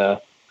then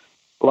a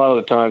lot of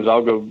the times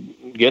I'll go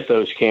get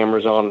those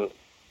cameras on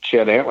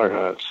shed antler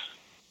hunts.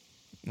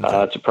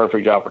 Okay. It's a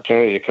perfect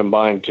opportunity to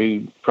combine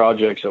 2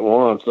 projects at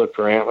once, look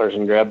for antlers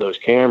and grab those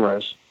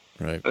cameras.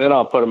 Right. And then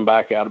I'll put them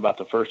back out about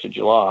the 1st of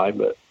July.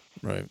 But,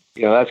 right.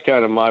 That's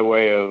kind of my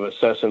way of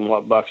assessing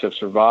what bucks have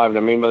survived. I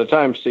mean, by the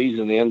time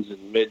season ends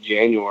in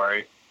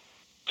mid-January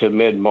to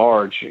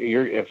mid-March,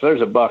 if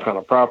there's a buck on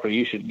a property,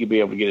 you should be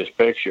able to get his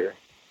picture.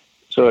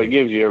 So it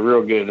gives you a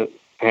real good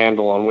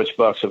handle on which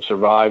bucks have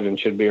survived and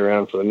should be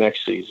around for the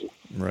next season.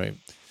 Right.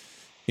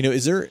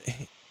 Is there,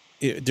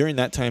 during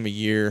that time of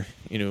year,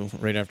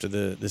 right after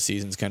the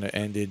season's kind of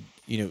ended,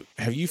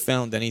 have you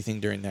found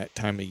anything during that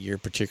time of year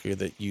particularly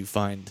that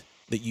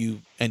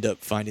you end up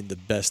finding the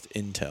best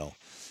intel?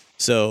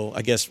 So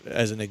I guess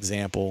as an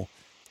example,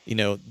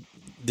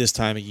 this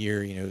time of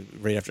year,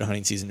 right after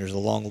hunting season, there's a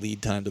long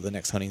lead time till the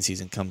next hunting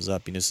season comes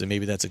up, so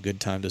maybe that's a good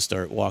time to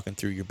start walking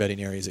through your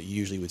bedding areas that you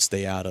usually would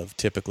stay out of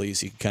typically,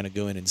 so you can kind of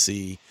go in and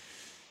see,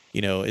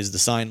 is the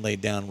sign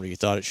laid down where you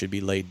thought it should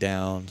be laid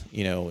down,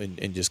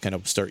 and just kind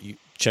of start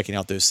checking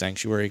out those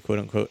sanctuary, quote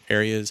unquote,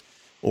 areas,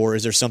 or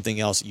is there something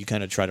else that you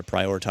kind of try to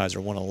prioritize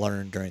or want to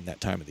learn during that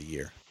time of the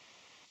year?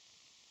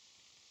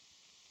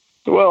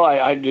 Well,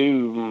 I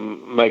do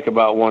make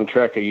about 1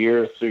 trek a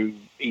year through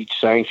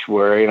each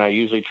sanctuary, and I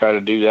usually try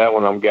to do that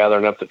when I'm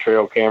gathering up the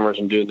trail cameras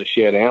and doing the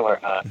shed antler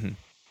hunt.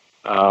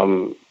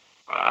 Mm-hmm.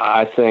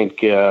 I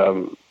think,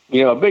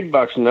 a big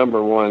buck's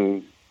number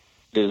one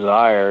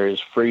desire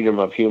is freedom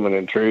of human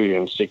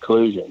intrusion,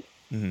 seclusion.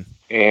 Mm-hmm.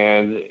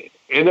 And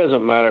it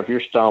doesn't matter if you're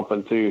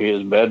stomping through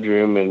his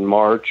bedroom in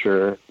March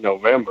or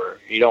November,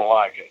 he don't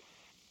like it.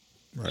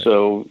 Right.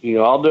 So,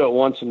 I'll do it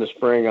once in the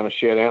spring on a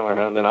shed antler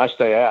hunt, and then I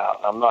stay out.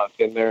 I'm not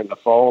in there in the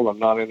fall, and I'm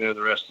not in there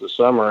the rest of the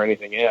summer or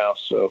anything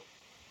else. So,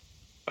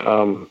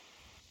 there's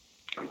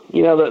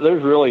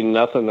really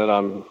nothing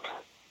that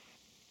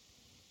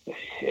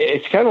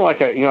it's kind of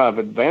like I've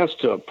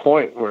advanced to a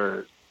point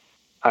where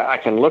I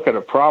can look at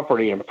a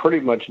property and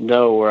pretty much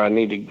know where I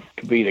need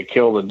to be to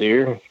kill the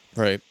deer.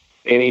 Right.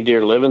 Any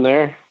deer living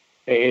there.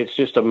 It's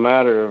just a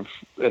matter of,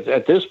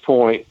 at this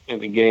point in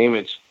the game,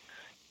 it's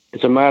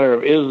a matter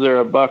of, is there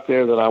a buck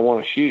there that I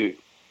want to shoot?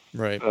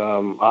 Right.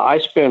 I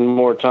spend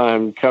more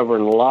time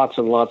covering lots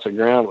and lots of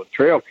ground with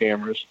trail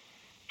cameras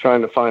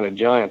trying to find a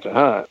giant to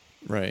hunt,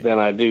 right, than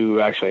I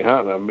do actually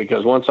hunting them,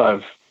 because once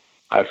I've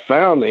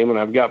found them and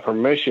I've got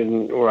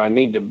permission where I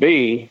need to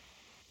be,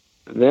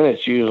 then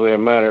it's usually a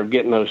matter of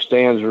getting those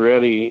stands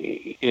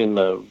ready in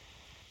the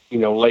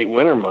late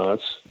winter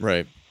months.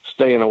 Right.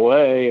 Staying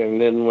away, and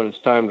then when it's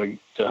time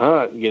to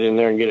hunt, get in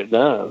there and get it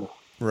done.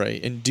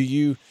 Right. And do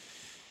you,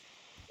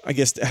 I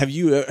guess have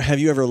you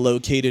ever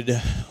located,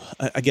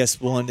 I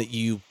guess, one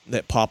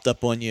that popped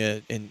up on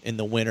you in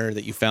the winter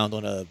that you found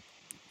on a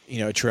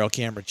trail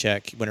camera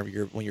check when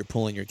you're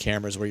pulling your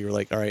cameras, where you're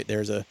like, all right,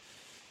 there's a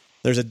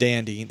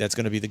dandy that's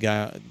going to be the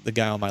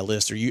guy on my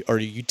list, or are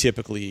you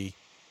typically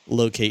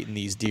locating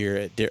these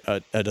deer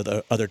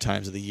at other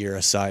times of the year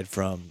aside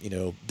from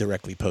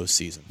directly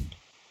postseason?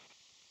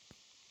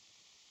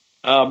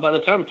 By the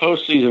time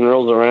postseason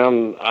rolls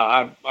around,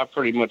 I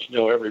pretty much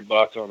know every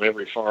buck on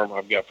every farm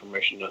I've got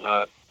permission to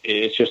hunt.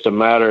 It's just a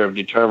matter of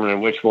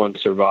determining which one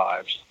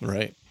survives.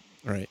 Right.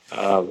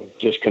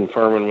 Just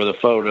confirming with a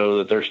photo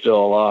that they're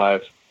still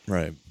alive.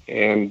 Right.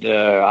 And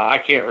I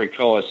can't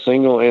recall a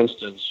single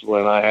instance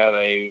when I had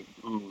a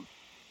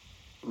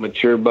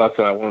mature buck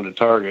that I wanted to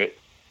target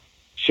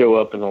show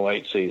up in the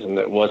late season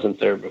that wasn't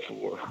there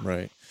before.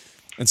 Right.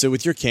 And so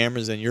with your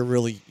cameras, then you're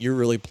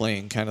really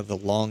playing kind of the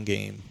long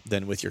game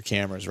then with your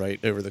cameras,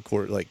 right? Over the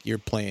course, like you're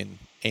playing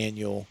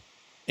annual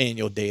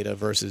data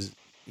versus,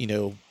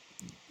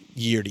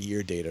 year to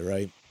year data,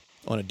 right?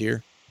 On a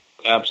deer.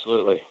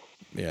 Absolutely.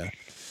 Yeah.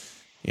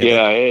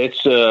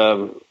 It's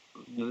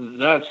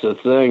that's the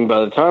thing.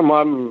 By the time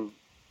I'm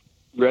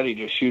ready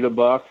to shoot a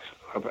buck,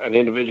 an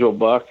individual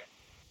buck,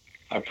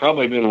 I've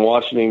probably been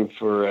watching him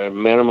for a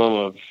minimum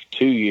of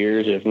 2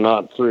 years, if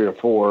not 3 or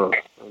 4,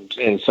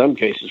 in some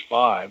cases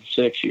 5,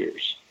 6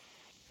 years.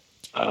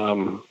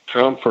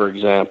 Trump, for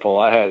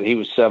example, he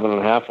was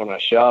 7.5 when I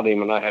shot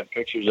him, and I had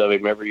pictures of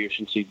him every year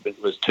since he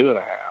was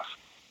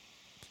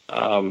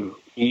 2.5.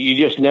 You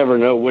just never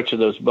know which of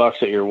those bucks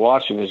that you're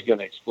watching is going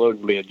to explode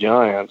and be a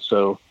giant.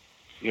 So,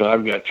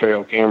 I've got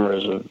trail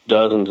cameras of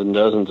dozens and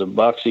dozens of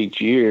bucks each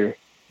year,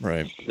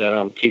 right, that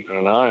I'm keeping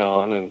an eye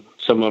on, and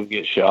some of them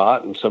get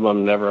shot, and some of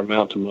them never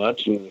amount to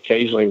much, and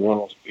occasionally one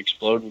will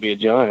explode and be a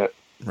giant.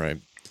 Right.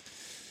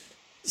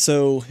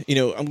 So,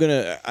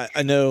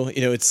 I know,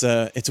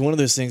 it's one of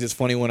those things. It's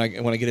funny when I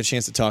get a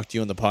chance to talk to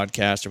you on the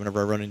podcast, or whenever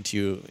I run into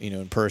you,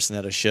 in person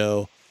at a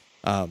show.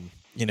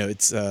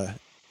 It's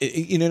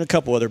and a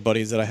couple other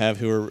buddies that I have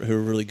who are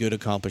really good,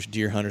 accomplished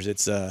deer hunters.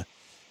 It's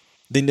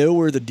they know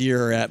where the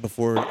deer are at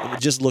before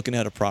just looking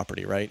at a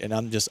property, right? And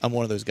I'm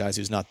one of those guys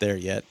who's not there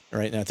yet,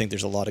 right? And I think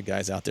there's a lot of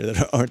guys out there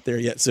that aren't there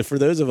yet. So for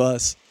those of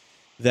us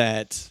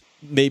that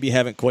maybe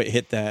haven't quite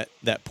hit that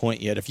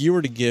point yet, if you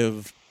were to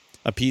give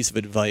a piece of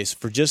advice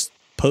for just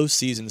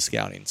postseason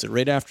scouting, so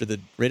right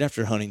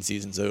after hunting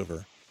season's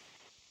over,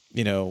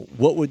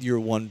 what would your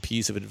one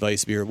piece of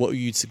advice be, or what would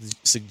you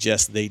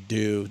suggest they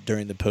do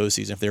during the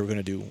postseason if they were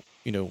going to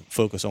do,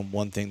 focus on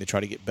one thing to try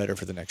to get better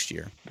for the next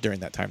year during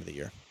that time of the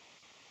year?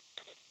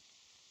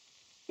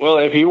 Well,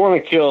 if you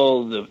want to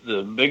kill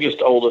the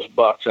biggest, oldest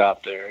bucks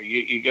out there,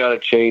 you got to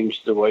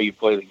change the way you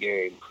play the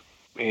game.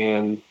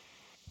 And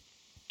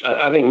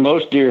I think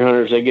most deer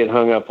hunters, they get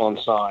hung up on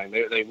sign.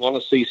 They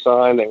want to see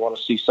sign. They want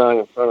to see sign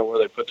in front of where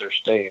they put their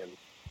stand.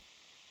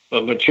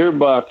 But mature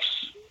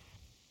bucks,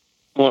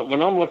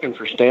 when I'm looking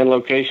for stand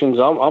locations,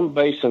 I'm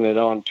basing it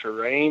on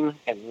terrain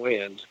and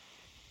wind.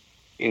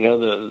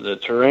 The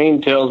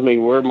terrain tells me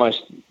where my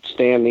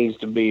stand needs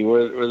to be,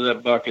 where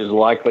that buck is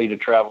likely to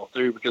travel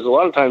through, because a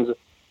lot of times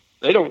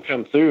they don't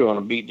come through on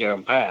a beat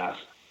down path.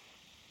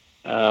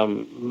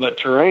 But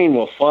terrain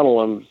will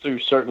funnel them through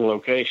certain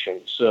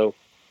locations. So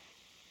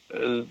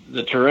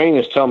the terrain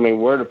is telling me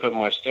where to put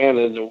my stand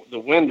in the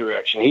wind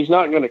direction. He's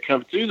not going to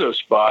come through those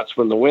spots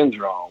when the wind's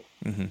wrong.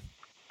 Mm-hmm.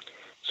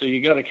 So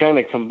you got to kind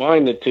of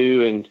combine the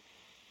two, and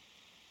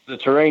the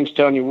terrain's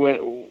telling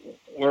you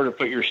where to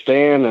put your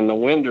stand, and the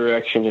wind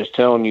direction is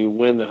telling you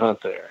when to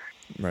hunt there.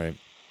 Right.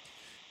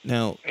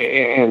 Now,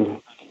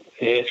 and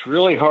it's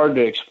really hard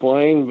to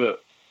explain,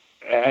 but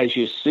as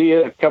you see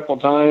it a couple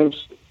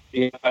times,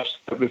 I've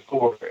said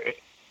before,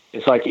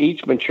 it's like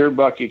each mature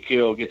buck you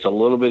kill gets a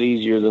little bit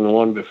easier than the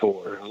one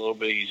before, a little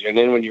bit easier. And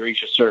then when you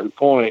reach a certain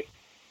point,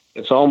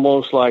 it's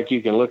almost like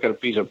you can look at a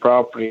piece of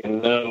property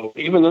and know,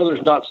 even though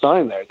there's not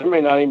sign there may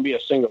not even be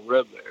a single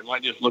rib there. It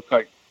might just look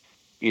like,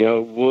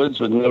 woods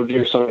with no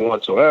deer sign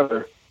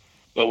whatsoever.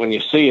 But when you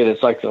see it,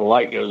 it's like the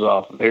light goes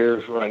off.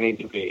 There's where I need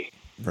to be.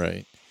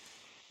 Right.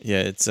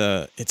 Yeah,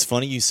 it's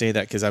funny you say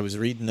that, because I was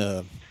reading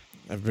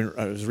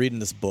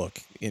this book,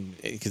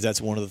 because that's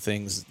one of the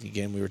things,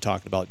 again, we were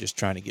talking about just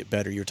trying to get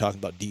better. You were talking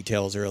about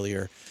details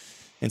earlier.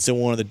 And so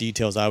one of the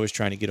details I was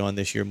trying to get on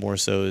this year more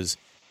so is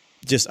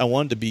just I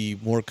wanted to be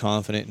more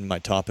confident in my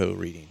topo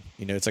reading.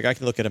 It's like I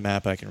can look at a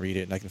map, I can read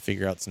it, and I can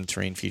figure out some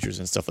terrain features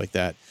and stuff like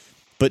that.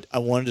 But I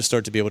wanted to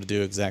start to be able to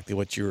do exactly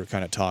what you were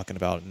kind of talking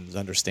about, and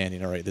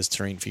understanding, all right, this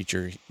terrain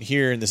feature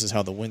here, and this is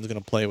how the wind's going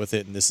to play with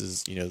it, and this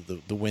is,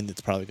 the wind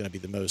that's probably going to be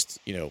the most,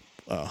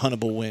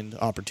 huntable wind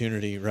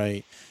opportunity,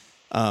 right?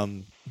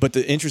 But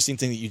the interesting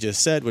thing that you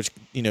just said, which,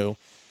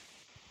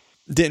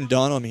 didn't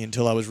dawn on me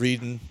until I was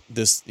reading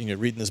this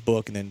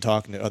book and then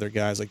talking to other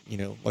guys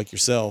like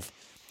yourself,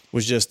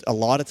 was just a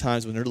lot of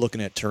times when they're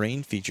looking at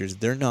terrain features,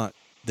 the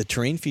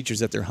terrain features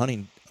that they're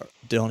hunting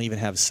don't even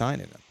have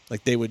sign in them.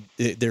 Like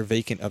they're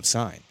vacant of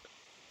sign.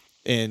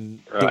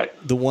 And right.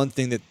 the one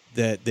thing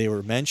that they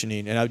were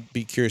mentioning, and I'd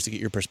be curious to get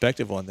your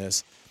perspective on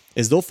this,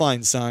 is they'll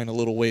find sign a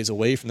little ways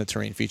away from the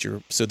terrain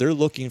feature. So they're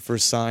looking for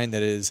sign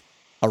that is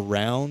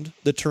around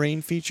the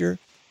terrain feature,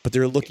 but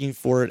they're looking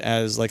for it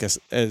as like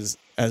as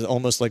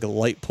almost like a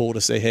light pole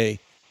to say, hey,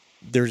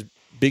 there's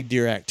big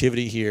deer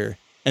activity here,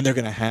 and they're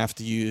going to have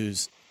to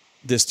use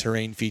this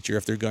terrain feature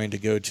if they're going to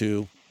go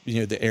to,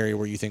 the area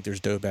where you think there's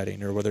doe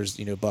bedding or where there's,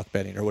 buck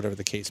bedding or whatever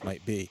the case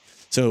might be.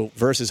 So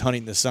versus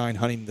hunting the sign,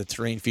 hunting the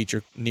terrain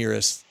feature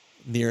nearest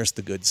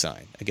the good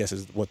sign, I guess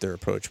is what their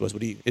approach was.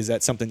 Is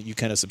that something that you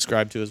kind of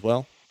subscribe to as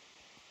well?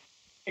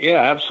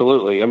 Yeah,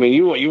 absolutely. I mean,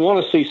 you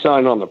want to see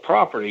sign on the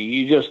property.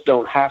 You just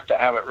don't have to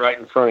have it right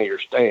in front of your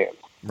stand.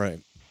 Right.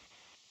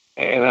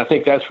 And I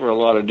think that's where a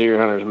lot of deer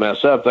hunters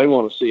mess up. They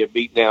want to see a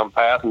beat down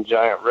path and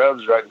giant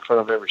roads right in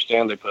front of every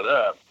stand they put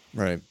up.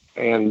 Right.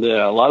 And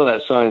a lot of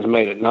that sign's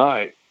made at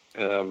night.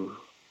 And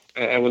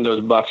when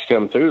those bucks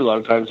come through, a lot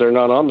of times they're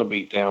not on the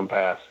beat down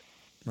path.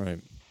 Right.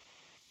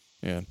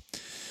 Yeah.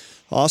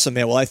 Awesome,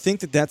 man. Well, I think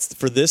that's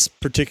for this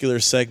particular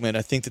segment.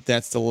 I think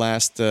that's the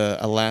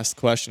last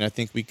question. I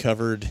think we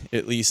covered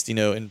at least,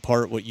 in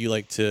part what you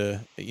like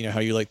to, how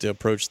you like to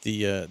approach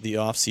the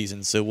off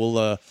season. So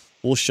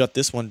we'll shut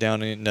this one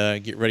down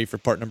and get ready for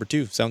part number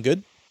 2. Sound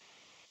good?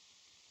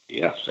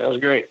 Yeah, sounds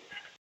great.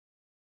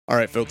 All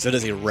right, folks, that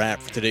is a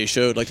wrap for today's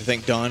show. I'd like to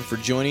thank Don for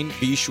joining.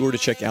 Be sure to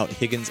check out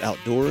Higgins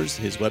Outdoors,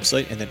 his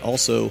website, and then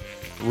also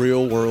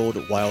Real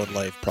World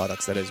Wildlife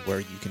Products. That is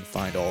where you can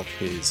find all of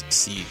his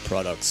seed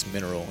products,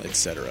 mineral,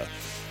 etc.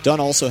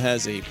 Don also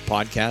has a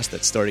podcast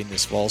that's starting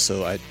this fall,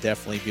 so I'd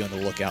definitely be on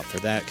the lookout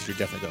for that because you're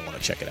definitely going to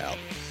want to check it out.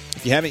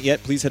 If you haven't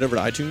yet, please head over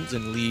to iTunes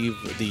and leave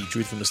the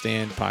Truth from the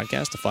Stand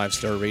podcast a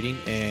 5-star rating,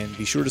 and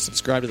be sure to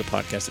subscribe to the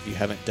podcast if you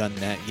haven't done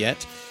that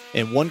yet.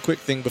 And one quick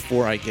thing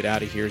before I get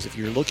out of here is if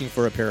you're looking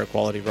for a pair of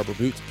quality rubber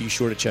boots, be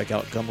sure to check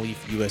out Gumleaf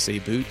USA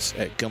Boots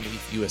at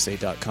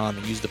gumleafusa.com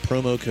and use the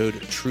promo code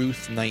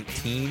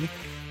TRUTH19.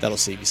 That'll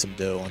save you some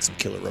dough on some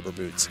killer rubber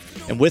boots.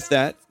 And with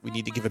that, we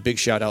need to give a big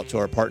shout out to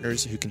our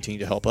partners who continue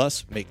to help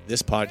us make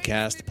this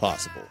podcast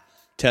possible.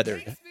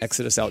 Tethered,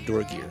 Exodus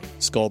Outdoor Gear,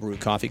 Skull Brew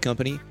Coffee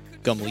Company,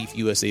 Gumleaf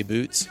USA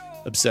Boots,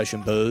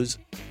 Obsession Bows,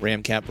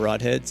 Ramcap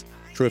Broadheads,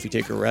 Trophy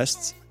Taker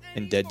Rests,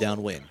 and Dead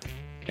Down Wind.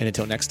 And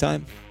until next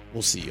time,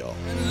 we'll see y'all.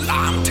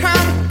 Long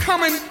time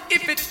coming,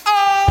 if it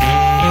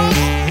all.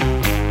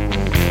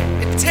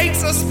 It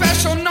takes a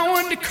special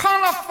knowing to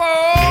colorful.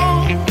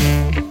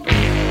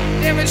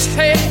 Damaged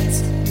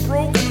heads,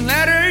 broken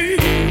letters.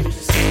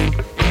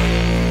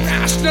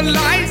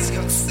 Rationalize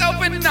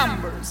yourself in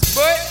numbers,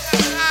 but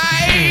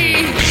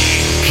I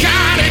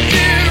gotta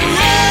get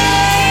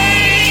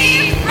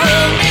right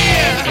from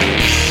here.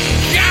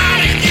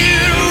 Gotta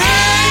get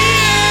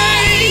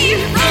right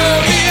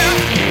from here.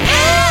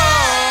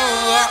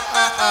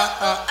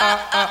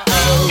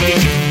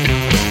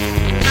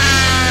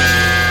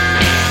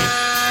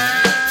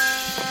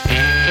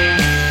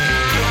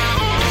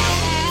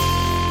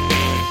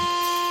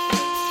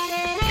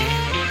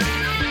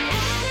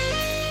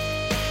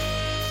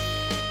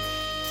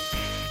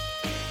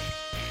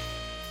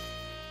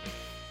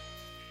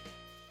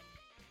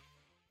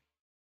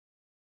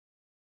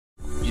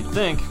 You'd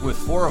think, with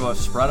 4 of us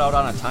spread out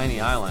on a tiny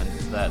island,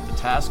 that the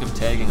task of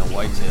tagging a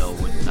whitetail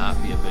would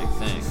not be a big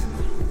thing.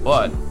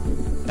 But,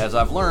 as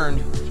I've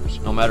learned,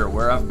 no matter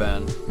where I've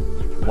been,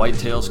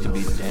 whitetails can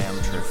be damn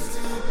tricky.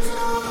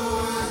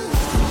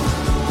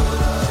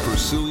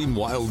 Pursuing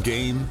wild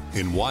game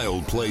in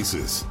wild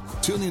places.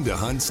 Tune in to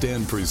Hunt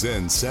Stand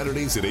Presents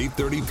Saturdays at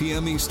 8:30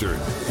 p.m. Eastern.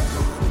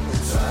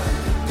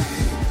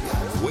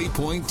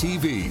 Waypoint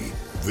TV,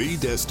 the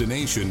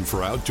destination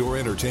for outdoor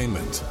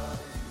entertainment.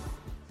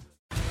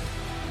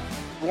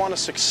 You want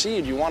to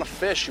succeed, you want to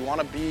fish, you want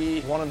to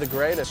be one of the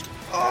greatest.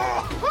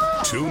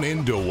 Tune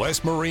in to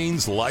West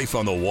Marine's Life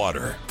on the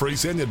Water,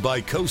 presented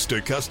by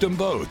Costa Custom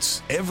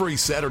Boats, every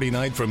Saturday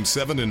night from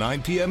 7 to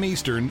 9 p.m.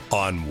 Eastern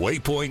on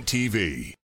Waypoint TV.